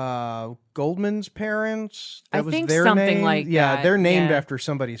Goldman's parents. That I was think their something name. like yeah, that. they're named Yeah. after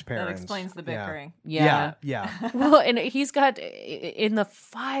somebody's That parents. explains the bickering. Yeah. Yeah. Well, and he's got, in the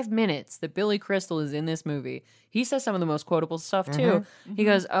 5 minutes that Billy Crystal is in this movie, he says some of the most quotable stuff, too. He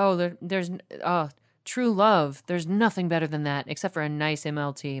goes, there's true love. There's nothing better than that, except for a nice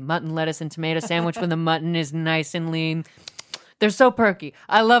MLT, mutton, lettuce, and tomato sandwich when the mutton is nice and lean. They're so perky.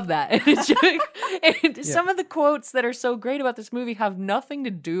 I love that. And some of the quotes that are so great about this movie have nothing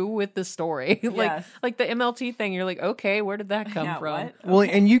to do with the story. Yes. like the MLT thing, you're like, okay, where did that come Yeah, from? what? Well,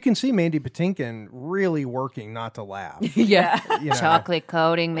 and you can see Mandy Patinkin really working not to laugh. Yeah. You know. Chocolate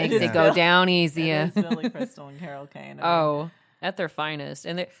coating makes It it is go Bill- down It easier. is Billy Crystal and Carol Kane. Oh, at their finest.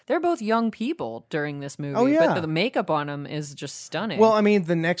 And they're both young people during this movie. Oh, yeah. But the makeup on them is just stunning. Well, I mean,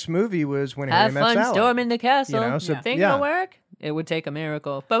 the next movie was When Harry have Met fun Sally. storming the castle. You know, so- Think yeah. it'll work? It would take a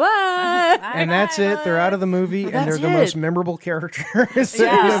miracle. Bye-bye. And that's it. They're out of the movie, and they're That's the it. most memorable characters.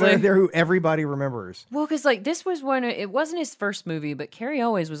 Seriously. They're who everybody remembers. Well, because this was when it wasn't his first movie, but Carrie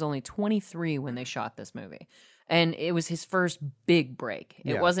Elways was only 23 when they shot this movie. And it was his first big break.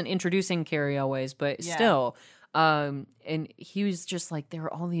 It Yeah. wasn't introducing Carrie Elways, but Yeah. still. And he was just like, there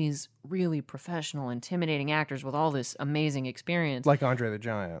were all these really professional, intimidating actors with all this amazing experience. Like Andre the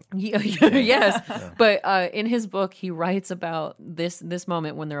Giant. Yes. But in his book, he writes about this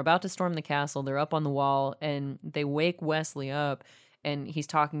moment when they're about to storm the castle. They're up on the wall, and they wake Wesley up, and he's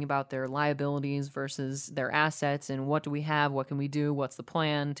talking about their liabilities versus their assets, and what do we have, what can we do, what's the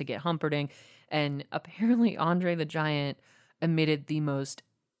plan to get Humperdinck. And apparently Andre the Giant emitted the most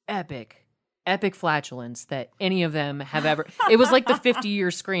epic flatulence that any of them have ever. It was like the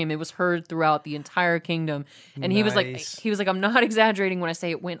 50-year scream. It was heard throughout the entire kingdom. And he was Nice. like, I'm not exaggerating when I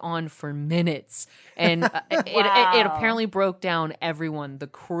say it went on for minutes. And it apparently broke down everyone, the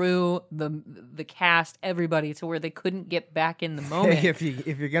crew, the cast, everybody, to where they couldn't get back in the moment. Hey, if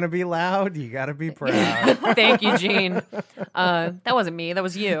you're gonna be loud, you gotta be proud. Thank you, Gene. That wasn't me. That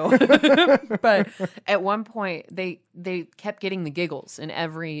was you. But at one point, they kept getting the giggles in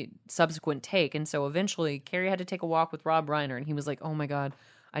every subsequent take. And so eventually, Carrie had to take a walk with Rob Reiner. And he was like, oh, my God,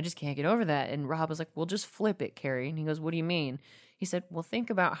 I just can't get over that. And Rob was like, well, just flip it, Carrie. And he goes, what do you mean? He said, well, think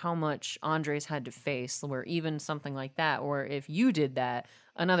about how much Andre's had to face, where even something like that, or if you did that,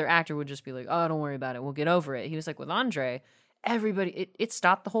 another actor would just be like, oh, don't worry about it. We'll get over it. He was like, with Andre, everybody, it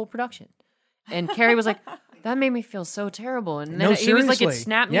stopped the whole production. And Carrie was like, that made me feel so terrible. And then No, he was like, it seriously.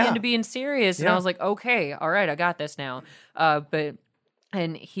 snapped me Yeah. into being serious. And Yeah. I was like, okay, all right, I got this now.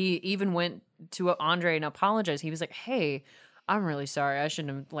 And he even went to Andre and apologized. He was like, hey, I'm really sorry. I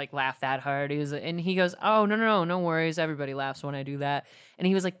shouldn't have laughed that hard. And he goes, oh, no worries. Everybody laughs when I do that. And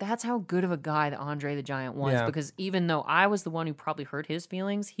he was like, that's how good of a guy that Andre the Giant was. Yeah. Because even though I was the one who probably hurt his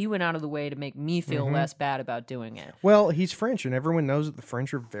feelings, he went out of the way to make me feel less bad about doing it. Well, he's French, and everyone knows that the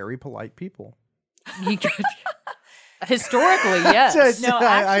French are very polite people. He could, Historically, yes. No,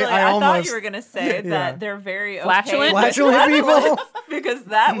 actually, I thought almost- you were going to say that they're very okay Flatulent? with Flatulent people? because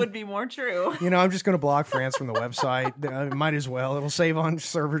that would be more true. You know, I'm just going to block France from the website. Might as well. It'll save on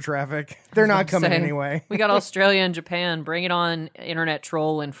server traffic. They're not coming Say, anyway. We got Australia and Japan. Bring it on, internet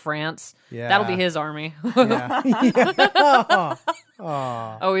troll in France. Yeah. That'll be his army. Yeah.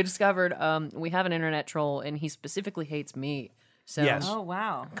 Oh, we discovered we have an internet troll, and he specifically hates meat. So Yes. Oh,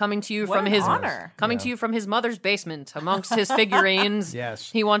 wow. coming to you What from an his honor. coming to you from his mother's basement amongst his figurines. Yes.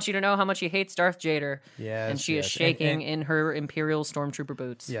 He wants you to know how much he hates Darth Jader. Yes, And she is yes. shaking And- in her Imperial Stormtrooper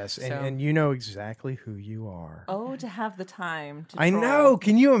boots. Yes, So- and you know exactly who you are. Oh, to have the time to I troll. know.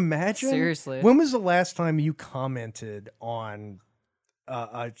 Can you imagine? Seriously. When was the last time you commented on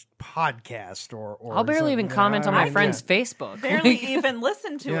a podcast or I'll barely something? even comment on my Yeah. friend's Facebook. Barely even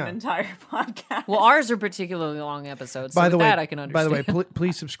listen to Yeah. an entire podcast. Well, ours are particularly long episodes. So By the with way, that I can understand. By the way,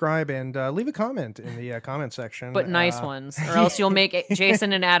 please subscribe and leave a comment in the comment section. But nice ones, or else you'll make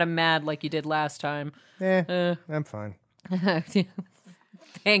Jason and Adam mad like you did last time. I'm fine.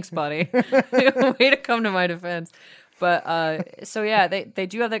 Thanks, buddy. Way to come to my defense. But so yeah, they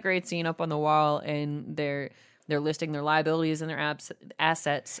do have that great scene up on the wall, and they're listing their liabilities and their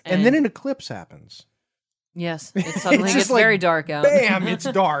assets. And then an eclipse happens. yes, it suddenly It's gets just like, very dark out. Bam! It's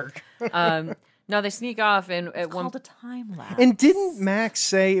dark. No, they sneak off, and at It's one called a time lapse. And didn't Max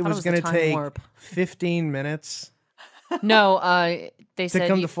say it Thought it was was going the to time take warp. 15 minutes? no, they said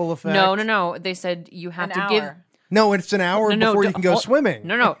come you- to full effect? No. They said you have An to hour. give. No, it's an hour before you can go hold- swimming.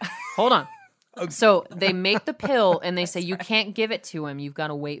 No, hold on. So they make the pill and they say you can't give it to him. You've got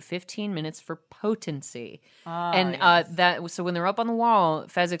to wait 15 minutes for potency. So when they're up on the wall,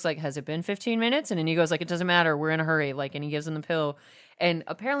 Fezzik's like, "Has it been 15 minutes?" And then he goes like, "It doesn't matter. We're in a hurry." Like, and he gives him the pill. And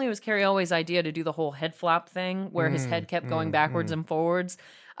apparently it was Carrie Elway's idea to do the whole head flop thing where his head kept going backwards and forwards.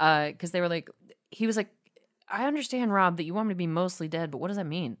 Because they were like, he was like, "I understand, Rob, that you want me to be mostly dead, but what does that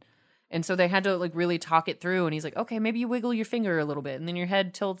mean?" And so they had to like really talk it through. And he's like, "Okay, maybe you wiggle your finger a little bit, and then your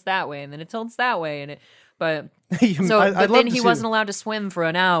head tilts that way, and then it tilts that way, and it." But so, I'd but love then to he see wasn't allowed to swim for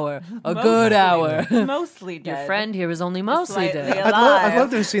an hour, a good hour. Mostly dead. Your friend here is only mostly Slightly dead. I'd love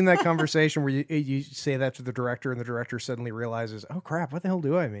to have seen that conversation where you say that to the director, and the director suddenly realizes, "Oh crap, what the hell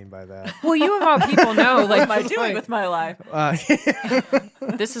do I mean by that?" Well, you of all people know, What am I like doing with my life?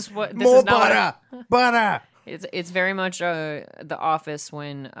 this is what this More is not. butter. It's very much The Office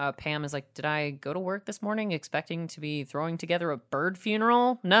when Pam is like, "Did I go to work this morning expecting to be throwing together a bird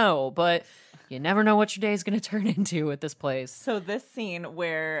funeral? No, but you never know what your day is going to turn into at this place." So this scene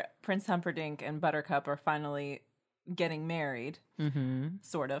where Prince Humperdinck and Buttercup are finally getting married,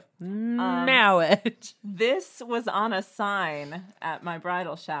 sort of. Marriage. This was on a sign at my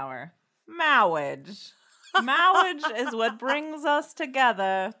bridal shower. Marriage. Marriage is what brings us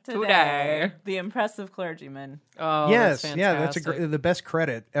together today. The impressive clergyman. Oh, Yes, that's yeah, that's fantastic. the best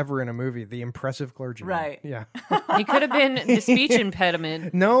credit ever in a movie. The impressive clergyman. Right. Yeah. He could have been the speech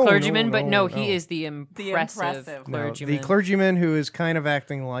impediment No, clergyman, but no. he is the impressive impressive. No, clergyman. the clergyman who is kind of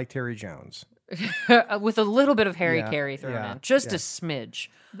acting like Terry Jones. With a little bit of Harry Yeah, Carey thrown yeah, in. Just yeah. a smidge.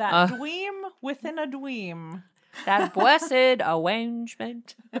 That dweem within a dweem. That blessed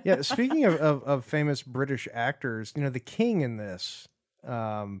arrangement. Yeah, speaking of famous British actors, you know, the king in this,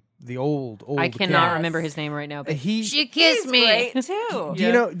 the old I king. cannot remember his name right now, but He- she kissed He's me. great too.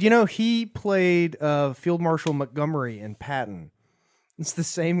 Do you know he played Field Marshal Montgomery in Patton? It's the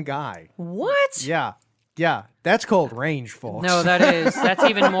same guy. What? Yeah, that's called range, folks. No, that's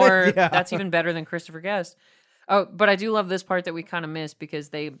even more. Yeah. That's even better than Christopher Guest. Oh, but I do love this part that we kind of missed because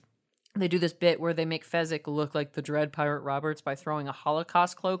they do this bit where they make Fezzik look like the Dread Pirate Roberts by throwing a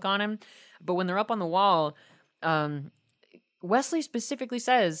Holocaust cloak on him. But when they're up on the wall, Wesley specifically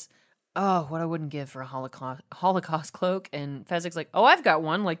says, "Oh, what I wouldn't give for a Holocaust cloak." And Fezzik's like, "Oh, I've got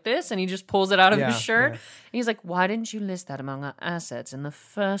one like this." And he just pulls it out of Yeah, his shirt. yeah. And he's like, "Why didn't you list that among our assets in the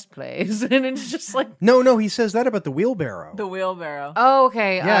first place?" And it's just like, No, he says that about the wheelbarrow. The wheelbarrow. oh,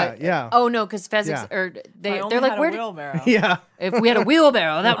 okay. Yeah. Oh, no, because Fezzik's, Yeah. or I they're only like, had where a did, wheelbarrow. Yeah. if we had a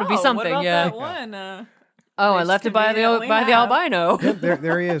wheelbarrow, that would be Oh, something. What about Yeah. that one? Oh, I Which left it by the conveniently have. albino.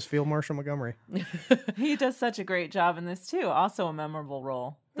 There he is, Field Marshal Montgomery. He does such a great job in this too. Also a memorable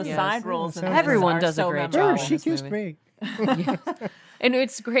role. The Yes. side roles in this Everyone are does a so great memorable. job. Oh, in she this kissed movie. me. And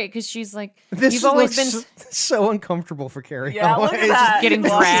it's great because she's like, This you've always looks been so uncomfortable for Carrie. Yeah, look at that. getting He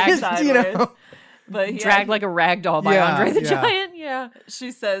walks dragged, sideways. you know. But he dragged like a rag doll by Yeah, Andre the yeah. Giant. Yeah.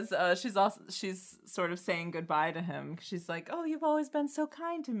 she says she's sort of saying goodbye to him. She's like, "Oh, you've always been so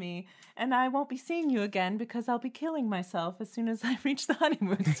kind to me, and I won't be seeing you again because I'll be killing myself as soon as I reach the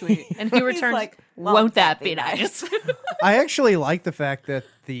honeymoon suite." And he He's returns, like, won't that be nice? I actually like the fact that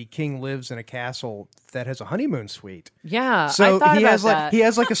the king lives in a castle that has a honeymoon suite. Yeah, So I thought he about has that. he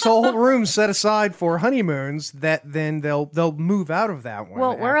has like a sole room set aside for honeymoons that then they'll move out of that one.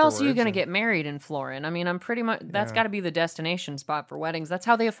 Well, where else are you afterwards, going to and- get married in Florin? I mean, I'm pretty much that's got to be the destination spot for weddings. That's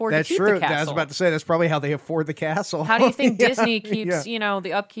how they afford That's to keep true. the castle. I was about to say that's probably how they afford the castle. How do you think Yeah, Disney keeps, yeah.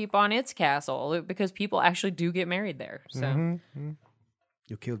 the upkeep on its castle? Because people actually do get married there. So Mm-hmm.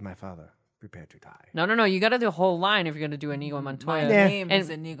 You killed my father. Prepare to die. no. You got to do the whole line if you're going to do Inigo Montoya. My Yeah. name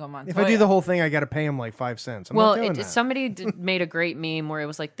is Inigo Montoya. If I do the whole thing, I got to pay him like 5 cents. I'm Well, not doing that. somebody made a great meme where it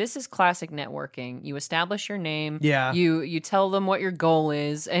was like, "This is classic networking. You establish your name. Yeah. You tell them what your goal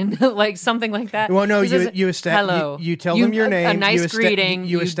is, and like something like that. Well, no, This is- hello. you tell them your name. A nice you greeting.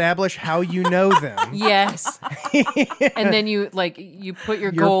 You establish how you know them. Yes. And then you put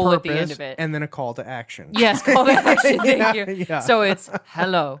your Your goal at the purpose, end of it. and then a call to action. Yes, call to action. Thank you. yeah. So it's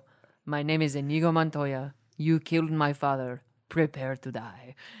hello. My name is Inigo Montoya. You killed my father. Prepare to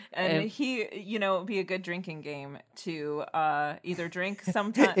die. And he, it'd be a good drinking game to either drink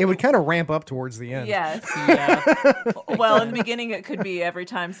sometime. It would kind of ramp up towards the end. Yes. Yeah. Well, in the beginning, it could be every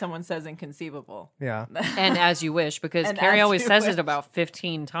time someone says inconceivable. Yeah. And as you wish, because And Carrie as always you says wish. it about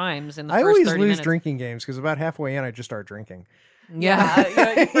 15 times in the I first always 30 lose minutes. drinking games because about halfway in, I just start drinking. Yeah.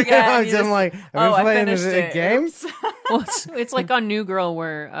 You forget. I'm you just just- like, oh, I'm I playing finished a it. game. Oops. Well, it's like on New Girl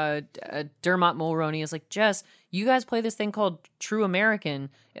where Dermot Mulroney is like, Jess, you guys play this thing called True American.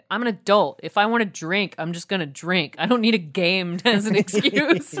 I'm an adult. If I want to drink, I'm just going to drink. I don't need a game as an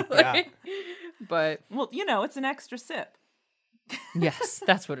excuse. Like, but Well, it's an extra sip. yes,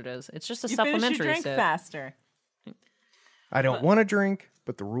 that's what it is. It's just a You finish your supplementary drink sip. faster. I don't want to drink,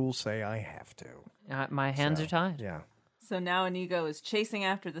 but the rules say I have to. My hands are tied. Yeah. So now Inigo is chasing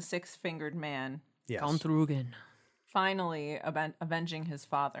after the six-fingered man, Yes. Count Rugen. finally avenging his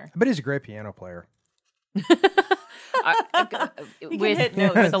father. I bet he's a great piano player. With, hit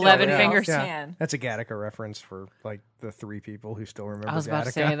notes with 11 Yeah. fingers. Yeah. Yeah. Can. That's a Gattaca reference for like the 3 people who still remember I was about to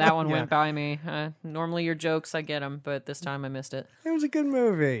Gattaca. say that one Yeah. went by me. Normally your jokes, I get them, but this time I missed it. It was a good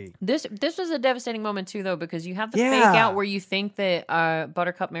movie. This was a devastating moment too, though, because you have the Yeah. fake out where you think that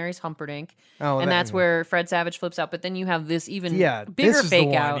Buttercup marries Humperdinck, Oh, and that- that's where Fred Savage flips out. But then you have this even Yeah, bigger this is the fake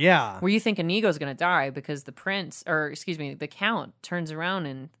one, out, yeah. where you think Inigo's going to die because the Count turns around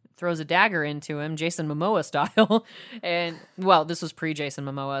and throws a dagger into him, Jason Momoa style. And well, this was pre Jason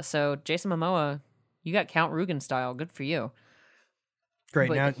Momoa, so Jason Momoa, you got Count Rugen style. Good for you. Great.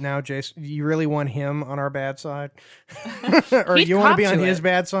 But- Now, Jason, you really want him on our bad side? Or He'd you want to cop be on to his it.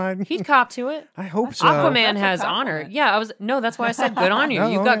 bad side? He'd cop to it. I hope so. Aquaman That's a has honor. compliment. Yeah, that's why I said good on you. Oh,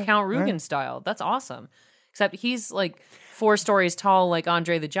 You've got okay. Count Rugen Right. style. That's awesome. Except he's like 4 stories tall, like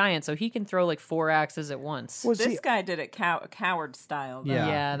Andre the Giant, so he can throw like 4 axes at once. Well, This see, guy did it coward style. Though. Yeah.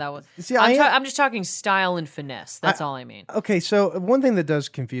 Yeah, that was. See, I'm just talking style and finesse. That's all I mean. okay, so one thing that does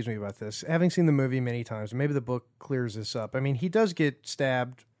confuse me about this, having seen the movie many times, and maybe the book clears this up. I mean, he does get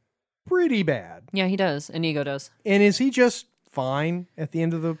stabbed pretty bad. Yeah, he does. Inigo does. And is he just fine at the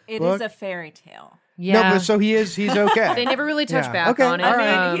end of the It book? is a fairy tale. Yeah. No, but so he's okay. They never really touch Yeah. back Okay, on it. all I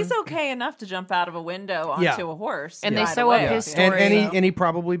right. mean, he's okay enough to jump out of a window onto Yeah. a horse. And they right sew up away. his Yeah. story. and he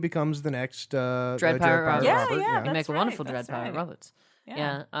probably becomes the next Dread Pirate Roberts. Yeah, Robert. yeah, He that's makes a right, wonderful that's Dread Pirate right. Roberts.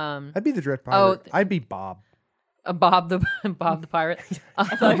 Yeah. Yeah. I'd be the Dread Oh, Pirate. I'd be Bob, Bob the Pirate. I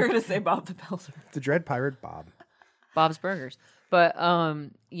thought you were going to say Bob the Builder. the Dread Pirate Bob. Bob's Burgers. But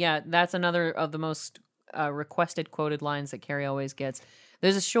yeah, that's another of the most requested quoted lines that Carrie always gets.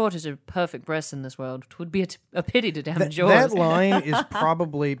 There's a shortage of perfect breasts in this world. It would be a pity to damage yours. That line is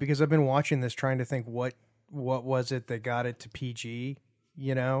probably because I've been watching this, trying to think what was it that got it to PG,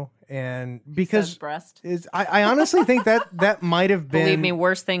 and because Says breast. I honestly think that might have been. Believe me,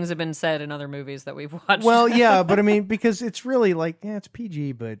 worse things have been said in other movies that we've watched. Well, yeah, but I mean, because it's really like, yeah, it's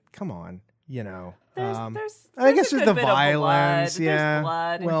PG, but come on, There's I guess a there's good the bit of violence, blood. yeah. There's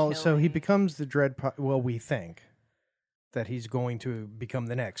blood and Well, so he killing. becomes the well, we think that he's going to become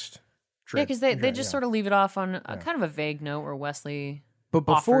the next. yeah, because they just sort of leave it off on a kind of a vague note where Wesley. But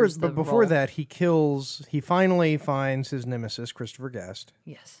offers the before role. that, he finally finds his nemesis, Christopher Guest.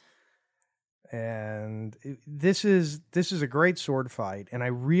 Yes. And this is a great sword fight, and I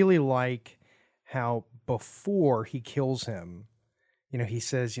really like how before he kills him, he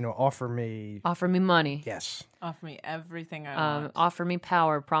says, offer me Offer me money. yes. Offer me everything I want. Offer me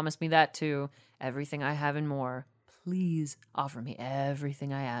power. Promise me that too. Everything I have and more. Please offer me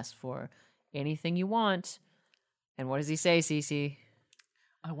everything I asked for. Anything you want. And what does he say, Cece?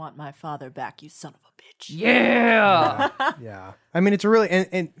 I want my father back, you son of a bitch. Yeah. Yeah. I mean, it's a really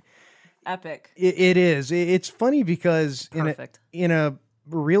and Epic. it is. It's funny because Perfect. in a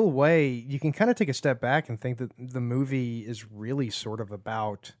real way, you can kind of take a step back and think that the movie is really sort of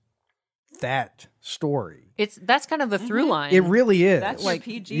about that story. That's kind of the through line. It really is. That's like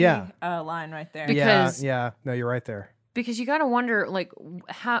your PG line right there. Because- yeah. No, you're right there. Because you got to wonder, like,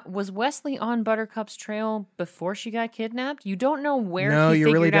 how was Wesley on Buttercup's trail before she got kidnapped? You don't know where he you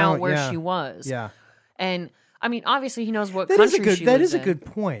figured really out don't. where Yeah. she was. Yeah. And I mean, obviously, he knows what That is country a good. she That lives is a in. good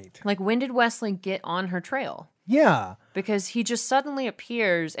point. Like, when did Wesley get on her trail? Yeah. Because he just suddenly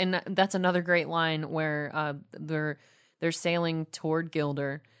appears, and that's another great line where they're sailing toward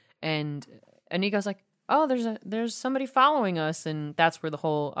Gilder, and Inigo's like, "Oh, there's somebody following us," and that's where the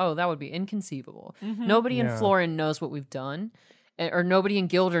whole that would be inconceivable. Nobody in Yeah. Florin knows what we've done, or nobody in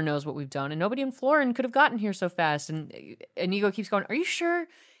Gilder knows what we've done, and nobody in Florin could have gotten here so fast. And Inigo keeps going, "Are you sure?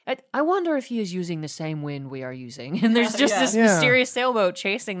 I wonder if he is using the same wind we are using." And there's just this Yeah. mysterious sailboat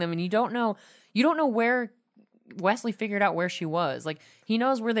chasing them, and you don't know where Wesley figured out where she was. Like, he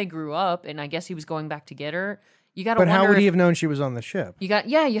knows where they grew up, and I guess he was going back to get her. You got to But wonder how would if, he have known she was on the ship? you have to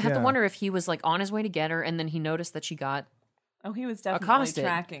Yeah. wonder if he was like on his way to get her, and then he noticed that she got. Oh, he was definitely Accosted.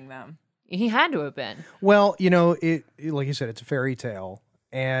 tracking them. He had to have been. Well, it like you said, it's a fairy tale,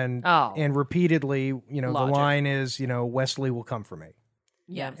 and repeatedly, the Logic. line is, Wesley will come for me.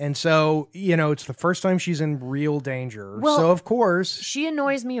 Yes. And so, it's the first time she's in real danger. Well, so, of course, She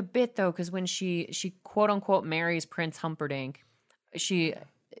annoys me a bit though, because when she quote unquote marries Prince Humperdinck, she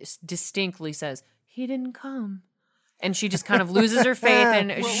distinctly says he didn't come, and she just kind of loses her faith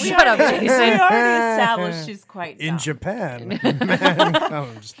and shut up, We Jason. already established she's quite in dumb. Japan, man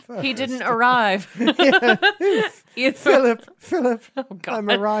comes first. He didn't arrive. Either- Philip, God. I'm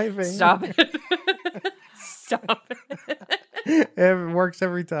arriving. Stop it. Stop it. It works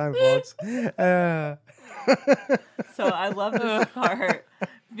every time, folks. So I love this part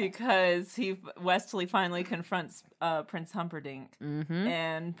because Wesley finally confronts Prince Humperdinck,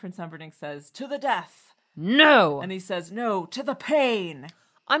 and Prince Humperdinck says, "To the death," No. and he says, "No, to the pain."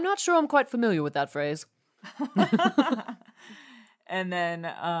 I'm not sure I'm quite familiar with that phrase. And then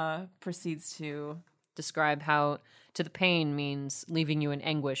proceeds to Describe how to the pain means leaving you in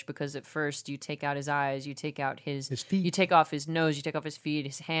anguish, because at first you take out his eyes, you take out his feet. you take off his nose, you take off his feet,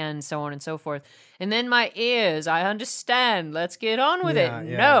 his hands, so on and so forth. And then my ears, I understand. Let's get on with Yeah, it.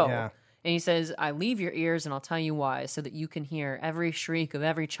 yeah, No. yeah. And he says, I leave your ears and I'll tell you why, so that you can hear every shriek of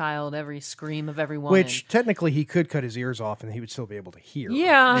every child, every scream of every woman. Which technically he could cut his ears off and he would still be able to hear.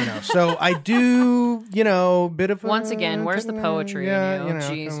 Yeah. So I do, bit of a, Once again, where's the poetry in you?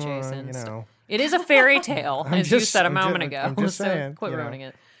 Jeez, come on, Jason. It is a fairy tale, as you said a moment ago. I'm just so saying, quit ruining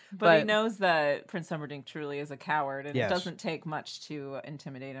it. But he knows that Prince Humperdinck truly is a coward, and Yes. it doesn't take much to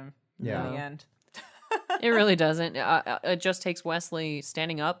intimidate him Yeah. in the end. It really doesn't. It just takes Wesley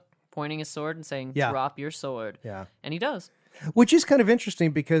standing up, pointing his sword, and saying, Yeah. "Drop your sword." Yeah. And he does. Which is kind of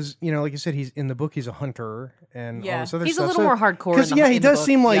interesting because, like you said, he's in the book, he's a hunter and all this other He's a stuff. little more hardcore in the- he in the does book,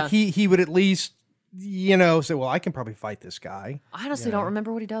 seem like yeah. he would at least, say, well, I can probably fight this guy. I honestly don't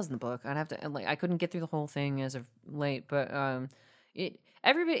remember what he does in the book. I'd have to I couldn't get through the whole thing as of late, but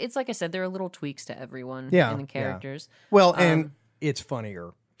everybody. It's like I said, there are little tweaks to everyone Yeah, in the yeah. characters. Well, and it's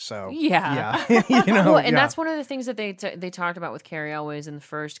funnier. So, Yeah. yeah. Well, and that's one of the things that they talked about with Carrie Elways in the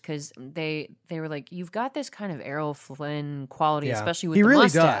first, because they were like, you've got this kind of Errol Flynn quality, Yeah. especially with he the really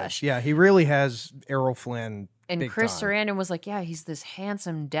mustache. does. Yeah, he really has Errol Flynn. And big Chris time. Sarandon was like, yeah, he's this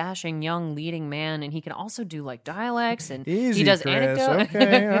handsome, dashing, young leading man, and he can also do like dialects, and Easy, he does Chris. anecdote.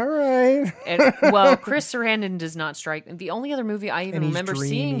 Okay, all right. And, well, Chris Sarandon does not strike. The only other movie I even And he's remember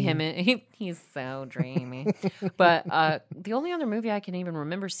seeing dreamy. him in, he's so dreamy. But the only other movie I can even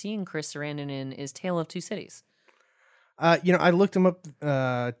remember seeing Chris Sarandon in is Tale of Two Cities. I looked him up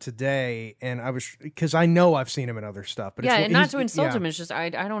today, and I was because I know I've seen him in other stuff, but Yeah, it's, and not he's- to insult yeah. him, it's just I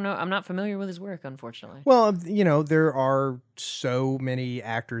don't know. I'm not familiar with his work, unfortunately. Well, there are so many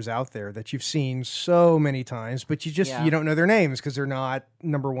actors out there that you've seen so many times, but you Yeah. you don't know their names because they're not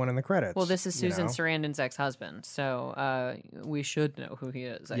number one in the credits. Well, this is you Susan know? Sarandon's ex-husband, so we should know who he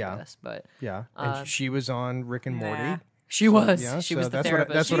is, I Yeah. guess. But Yeah, and she was on Rick and Morty. Nah. she was. Yeah, she so was the that's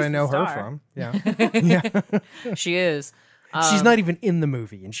therapist. that's what I She's know the her star. from. Yeah, She is. she's not even in the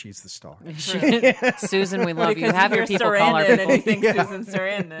movie, and she's the star. Susan, we love you. Because Have you your hear people call our Sarandon people. and you think Susan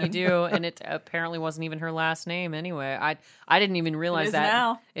Sarandon. You do, and it apparently wasn't even her last name anyway. I didn't even realize is that.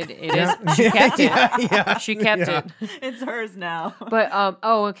 now. It is. She kept it. Yeah, She kept it. It's hers now. But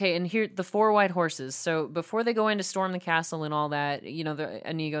okay, and here the four white horses. So before they go in to storm the castle and all that,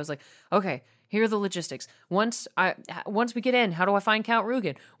 Inigo's like, okay, here are the logistics. Once we get in, how do I find Count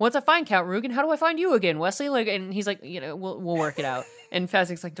Rugen? Once I find Count Rugen, how do I find you again, Wesley? Like, and he's like, we'll work it out. And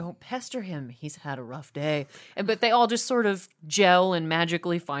Fezzik's like, don't pester him. He's had a rough day. But they all just sort of gel and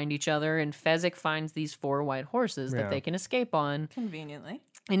magically find each other. And Fezzik finds these 4 white horses that they can escape on. Conveniently.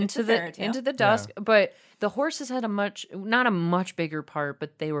 Into the dusk. But the horses had not a much bigger part,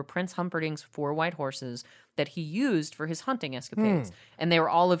 but they were Prince Humperdinck's 4 white horses that he used for his hunting escapades. And they were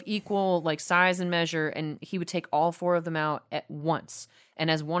all of equal like size and measure, and he would take all 4 of them out at once. And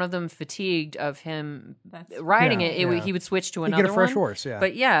as one of them fatigued of him riding he would switch to another get a fresh one. horse, yeah.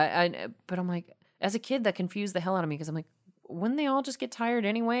 But but I'm like, as a kid, that confused the hell out of me because I'm like, wouldn't they all just get tired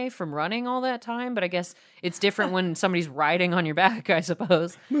anyway from running all that time? But I guess it's different when somebody's riding on your back, I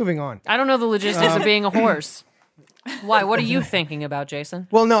suppose. Moving on. I don't know the logistics of being a horse. Why? What are you thinking about, Jason?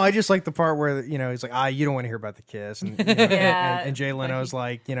 Well, no, I just like the part where, he's like, you don't want to hear about the kiss. And, and Jay Leno's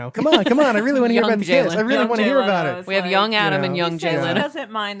like, come on, I really want to hear about the kiss. I really want to hear about it. We have young Adam and young Jay Leno. He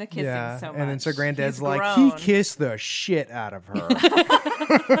doesn't mind the kissing so much. And then so Granddad's He's like, grown. he kissed the shit out of her.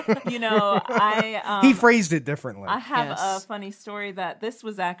 He phrased it differently. I have a funny story that this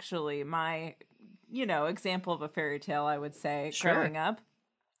was actually my, example of a fairy tale, I would say, growing up.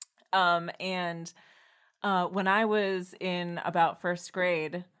 When I was in about 1st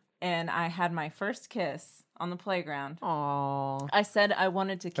grade and I had my first kiss on the playground, I said I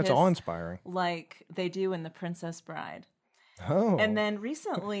wanted to kiss. That's awe-inspiring. Like they do in The Princess Bride. Oh. And then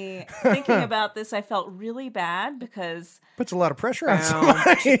recently, thinking about this, I felt really bad because... Puts a lot of pressure on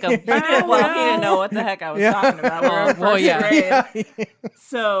somebody. He didn't know what the heck I was talking about. We're in first grade.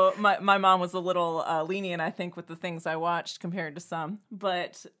 So my mom was a little lenient, I think, with the things I watched compared to some.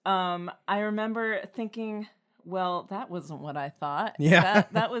 But I remember thinking... Well, that wasn't what I thought. Yeah.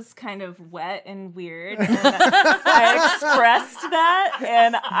 That was kind of wet and weird. And I expressed that,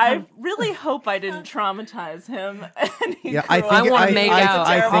 and I really hope I didn't traumatize him. And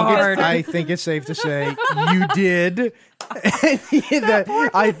I think it's safe to say you did.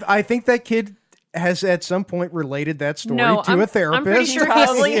 I think that kid has at some point related that story to a therapist. I'm pretty sure he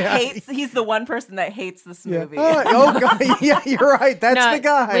probably hates. He's the one person that hates this movie. Oh God! Yeah, you're right. That's the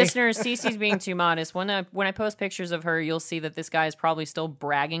guy. Listeners, Cece's being too modest. When I post pictures of her, you'll see that this guy is probably still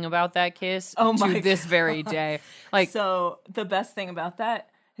bragging about that kiss to this very day. Like, so the best thing about that,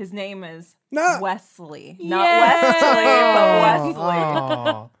 his name is Wesley, not Wesley, but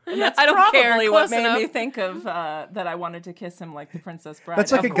Wesley. That's I don't probably care. what Close made enough. me think of that I wanted to kiss him like the Princess Bride.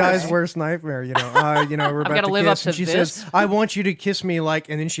 That's like a guy's worst nightmare, we're about gotta to live kiss, up to and she this. says, "I want you to kiss me like,"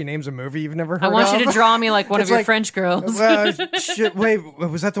 and then she names a movie you've never heard of. I want you to draw me like one of your like, French girls. Shit, wait,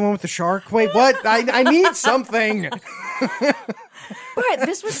 was that the one with the shark? Wait, what? I need something. But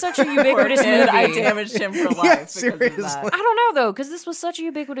this was such a ubiquitous movie. I damaged him for life. Yeah, seriously. Because of that. I don't know though, because this was such a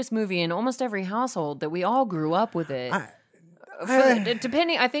ubiquitous movie in almost every household that we all grew up with it.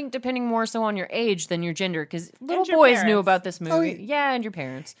 Depending more so on your age than your gender, because little your boys parents. knew about this movie. Oh, yeah. Yeah, and your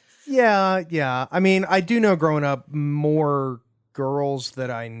parents. Yeah. I mean, I do know growing up more girls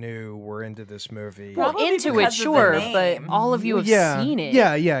that I knew were into this movie. Probably Into it, because of the sure, but name. all of you have seen it.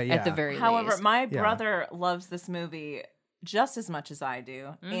 Yeah. At the very However, least. my brother loves this movie just as much as I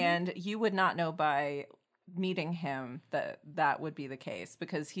do, and you would not know by meeting him that would be the case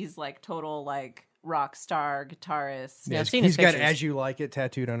because he's like total like rock star guitarist. Yeah, I've seen He's his got pictures. "As You Like It"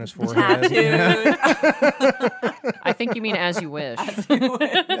 tattooed on his forehead. Tattooed. I think you mean As You Wish.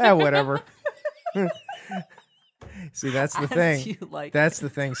 Yeah, whatever. See, that's the As thing. You Like That's the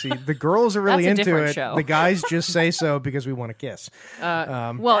thing. See, the girls are really That's a into different it. show. The guys just say so because we want to kiss.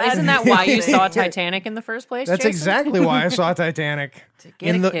 Well, isn't that why you saw Titanic in the first place, That's Jason? exactly why I saw Titanic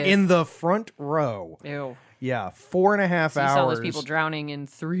get in a the kiss. in the front row. Ew. Yeah, 4.5 hours. You saw those people drowning in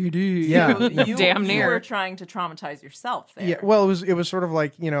 3D. Yeah. Damn You near. were trying to traumatize yourself there. Yeah, well, it was sort of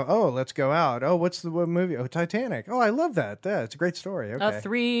like, oh, let's go out. Oh, what movie? Oh, Titanic. Oh, I love that. Yeah, it's a great story. Okay. A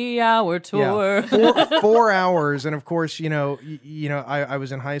 3-hour tour. Yeah, 4 hours, and of course, I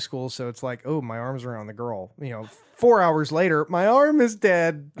was in high school, so it's like, oh, my arm's around the girl. 4 hours later, my arm is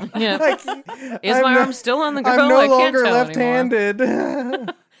dead. Yeah. Like, Is my arm still on the girl? I'm no I can't longer tell left-handed.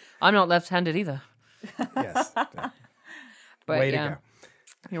 I'm not left-handed either. Yes. But Way yeah. to go.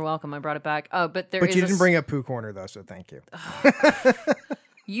 You're welcome. I brought it back. But But you didn't bring up Pooh Corner though, so thank you.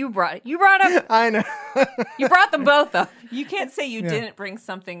 You brought up. I know. You brought them both up. You can't say you didn't bring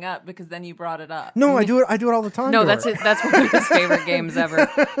something up because then you brought it up. No, I do it all the time. No, to that's her. it. That's one of his favorite games ever.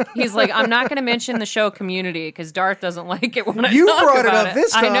 He's like, I'm not going to mention the show Community because Darth doesn't like it when I You talk brought it about up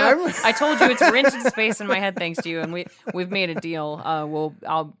this I know. time. I told you it's rented space in my head thanks to you, and we've made a deal. You'll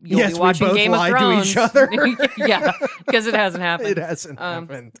Yes, be we watching both Game of lied to Thrones. each other. Yeah, because it hasn't happened. It hasn't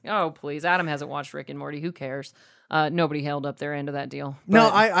happened. Oh please, Adam hasn't watched Rick and Morty. Who cares? Nobody held up their end of that deal. No,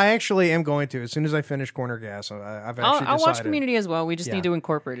 But I actually am going to as soon as I finish Corner Gas. I've actually I'll watch decided. Community as well. We just need to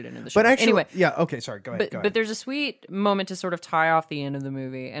incorporate it into the show. But actually, anyway, yeah, okay, sorry, go ahead. But there's a sweet moment to sort of tie off the end of the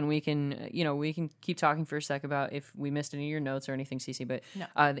movie, and we can keep talking for a sec about if we missed any of your notes or anything, Cece. But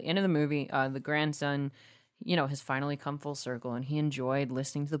the end of the movie, the grandson, has finally come full circle, and he enjoyed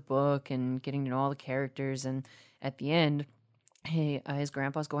listening to the book and getting to know all the characters. And at the end, his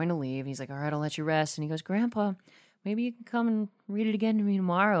grandpa's going to leave. He's like, "All right, I'll let you rest." And he goes, "Grandpa, maybe you can come and read it again to me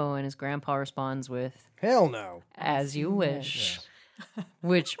tomorrow." And his grandpa responds with, Hell no. "As you wish."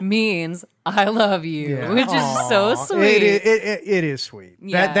 Which means I love you, Yeah. which is so sweet. It is sweet.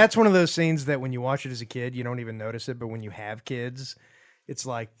 Yeah. That's one of those scenes that when you watch it as a kid, you don't even notice it, but when you have kids, it's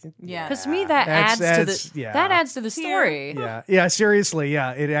like, Yeah. Because to me, that adds to the story. yeah, seriously,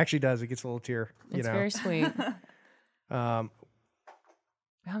 yeah, it actually does. It gets a little tear. It's very sweet.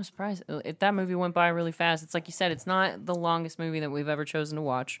 I'm surprised that movie went by really fast. It's like you said, it's not the longest movie that we've ever chosen to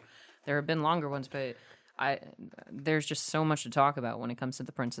watch. There have been longer ones, but there's just so much to talk about when it comes to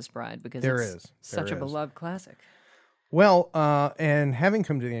The Princess Bride because it's such a beloved classic. Well, and having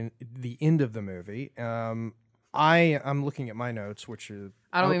come to the end of the movie, I'm looking at my notes, which is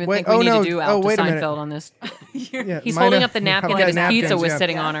I don't even think we need to do Alf to Seinfeld on this. Yeah, He's holding up the napkin that his napkins, pizza was yeah.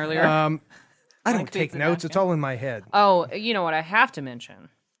 sitting on earlier. I don't take notes. It's all in my head. Oh, you know what I have to mention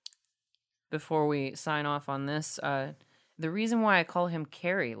before we sign off on this? The reason why I call him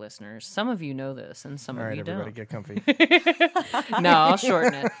Carrie, listeners, some of you know this and some All of right, you everybody, don't. get comfy. No, I'll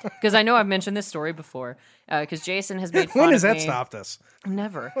shorten it because I know I've mentioned this story before. Because Jason has made fun When has of that me. stopped us?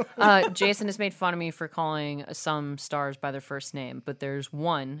 Never. Jason has made fun of me for calling some stars by their first name, but there's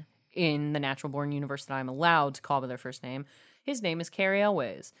one in the Natural Born universe that I'm allowed to call by their first name. His name is Carrie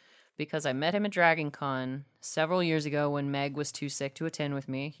Elways. Because I met him at Dragon Con several years ago when Meg was too sick to attend with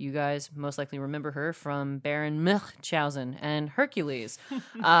me. You guys most likely remember her from Baron Munchausen and Hercules.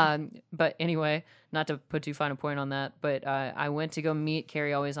 But anyway, not to put too fine a point on that, but I went to go meet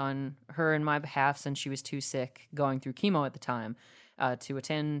Carrie Elways on her and my behalf since she was too sick, going through chemo at the time, to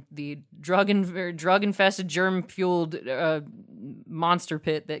attend the drug-infested, germ-fueled monster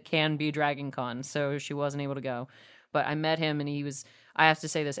pit that can be Dragon Con. So she wasn't able to go. But I met him, and he was... I have to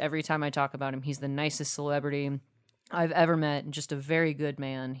say this every time I talk about him. He's the nicest celebrity I've ever met, and just a very good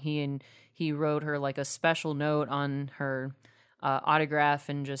man. He wrote her like a special note on her autograph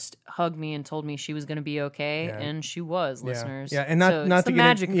and just hugged me and told me she was going to be okay, and she was, listeners. Yeah, and so not it's to the get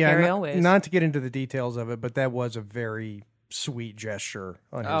magic of Carrie Elways. not to get into the details of it, but that was a very sweet gesture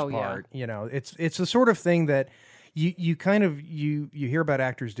on his part. You know, it's the sort of thing that you kind of you hear about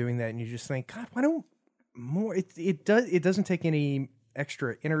actors doing that, and you just think, God, why don't more? It doesn't take any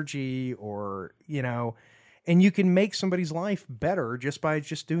extra energy or and you can make somebody's life better just by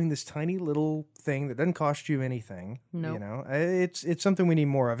doing this tiny little thing that doesn't cost you anything. Nope. It's something we need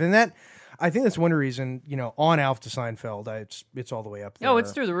more of, and that I think that's one reason on Alf to Seinfeld it's all the way up there. Oh,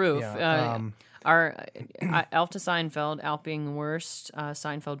 it's through the roof. Yeah. Our Alf to Seinfeld, Alf being the worst,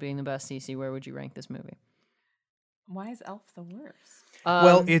 Seinfeld being the best. Cece, where would you rank this movie? Why is Elf the worst?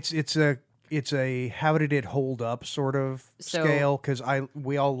 Well, it's a how did it hold up sort of scale, because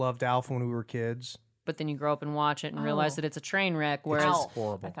we all loved Alf when we were kids. But then you grow up and watch it and realize that it's a train wreck. Whereas, Elf.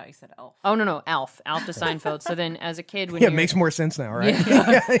 horrible. I thought you said Elf. Oh no, Alf to Seinfeld. So then, as a kid, when Yeah, you're, it makes more sense now, right?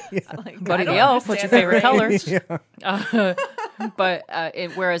 Like, Buddy I the don't Elf, what's your understand favorite that color? But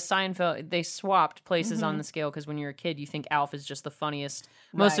whereas Seinfeld, they swapped places on the scale because when you're a kid, you think Alf is just the funniest,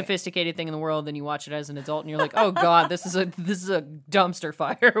 most Right. sophisticated thing in the world. Then you watch it as an adult, and you're like, oh God, this is a dumpster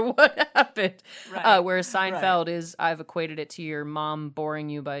fire. What happened? Right. Whereas Seinfeld is, I've equated it to your mom boring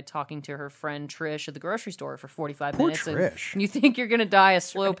you by talking to her friend Trish at the grocery store for 45 Poor minutes, Trish. and you think you're gonna die a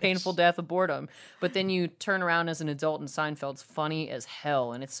slow, painful death of boredom, but then you turn around as an adult, and Seinfeld's funny as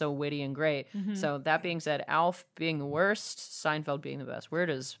hell, and it's so witty and great. So that being said, Alf being the worst, Seinfeld being the best. Where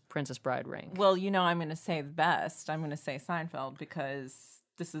does Princess Bride rank? Well, I'm going to say the best. I'm going to say Seinfeld because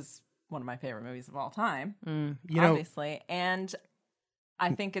this is one of my favorite movies of all time, obviously. And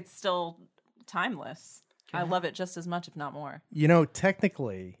I think it's still timeless. I love it just as much, if not more.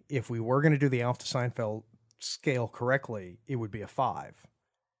 Technically, if we were going to do the Alf to Seinfeld scale correctly, it would be a 5.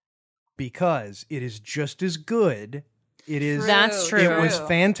 Because it is just as good It is. That's true. It was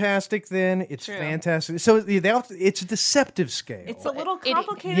fantastic then. It's fantastic. So it's a deceptive scale. It's a little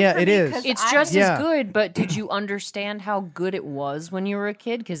complicated. Yeah, for it me is. 'cause It's I- just Yeah. as good, but did you understand how good it was when you were a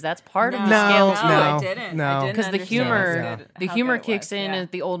kid? Because that's part of the No, scale No, too. I didn't. no. I didn't Because the understand humor, how good the it humor was, kicks in yeah. as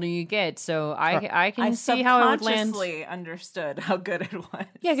the older you get. So I can I see how it would land. subconsciously understood how good it was.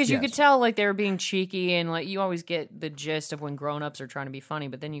 Yeah, because you Yes. could tell like they were being cheeky and like you always get the gist of when grown-ups are trying to be funny,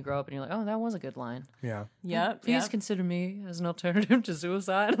 but then you grow up and you're like, oh, that was a good line. Yeah. Yep. Please yep. consider me as an alternative to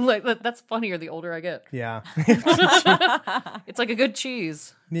suicide. Like that's funnier the older I get. Yeah. It's like a good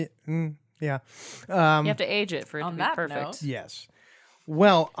cheese. Yeah. You have to age it for it to On be that perfect. note. Yes.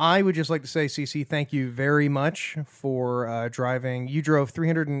 Well, I would just like to say, Cece, thank you very much for driving. You drove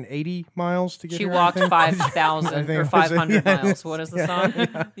 380 miles to get She here. walked I think? 5,000 I think or it was- 500 yeah. miles. What is the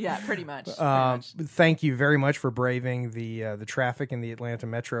song? Yeah, pretty much. Thank you very much for braving the traffic in the Atlanta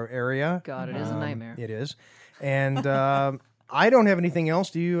metro area. God, it is a nightmare. It is. And I don't have anything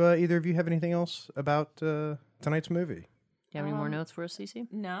else. Do you, either of you have anything else about tonight's movie? Do you have any more notes for us, Cece?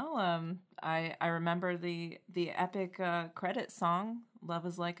 No, I remember the epic credit song, "Love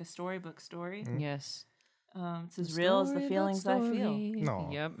is like a storybook story." Yes. It's as real as the feelings I feel. No.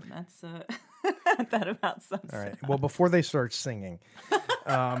 Yep. That's that about sums All right. it. Well, before they start singing,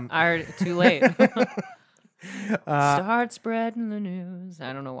 I heard it too late. Start spreading the news.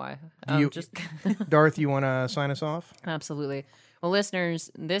 I don't know why. Just Darth, you want to sign us off? absolutely. Well,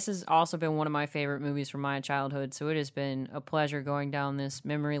 listeners, this has also been one of my favorite movies from my childhood, so it has been a pleasure going down this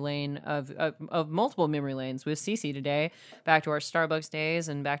memory lane of multiple memory lanes with Cece today, back to our Starbucks days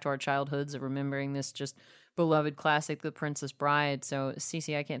and back to our childhoods of remembering this just beloved classic, The Princess Bride. So,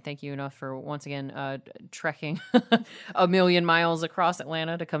 Cece, I can't thank you enough for once again trekking a million miles across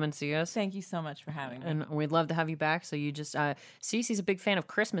Atlanta to come and see us. Thank you so much for having me. And we'd love to have you back. So you just, Cece's a big fan of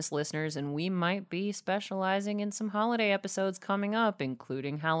Christmas, listeners, and we might be specializing in some holiday episodes coming up,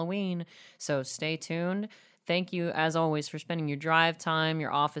 including Halloween. So stay tuned. Thank you, as always, for spending your drive time,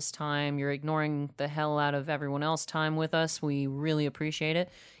 your office time, your ignoring the hell out of everyone else time with us. We really appreciate it.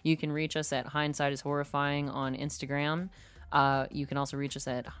 You can reach us at Hindsight is Horrifying on Instagram. You can also reach us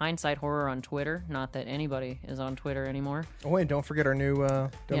at Hindsight Horror on Twitter. Not that anybody is on Twitter anymore. Oh, wait, don't forget our new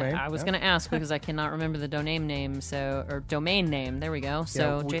domain. Yeah, I was going to ask because I cannot remember the domain name. Or domain name. There we go.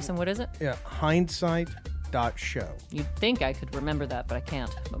 So, Jason, what is it? Yeah, hindsight.show. You'd think I could remember that, but I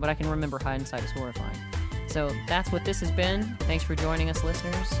can't. But I can remember Hindsight is Horrifying. So that's what this has been. Thanks for joining us,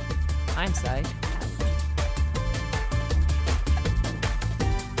 listeners. Hindsight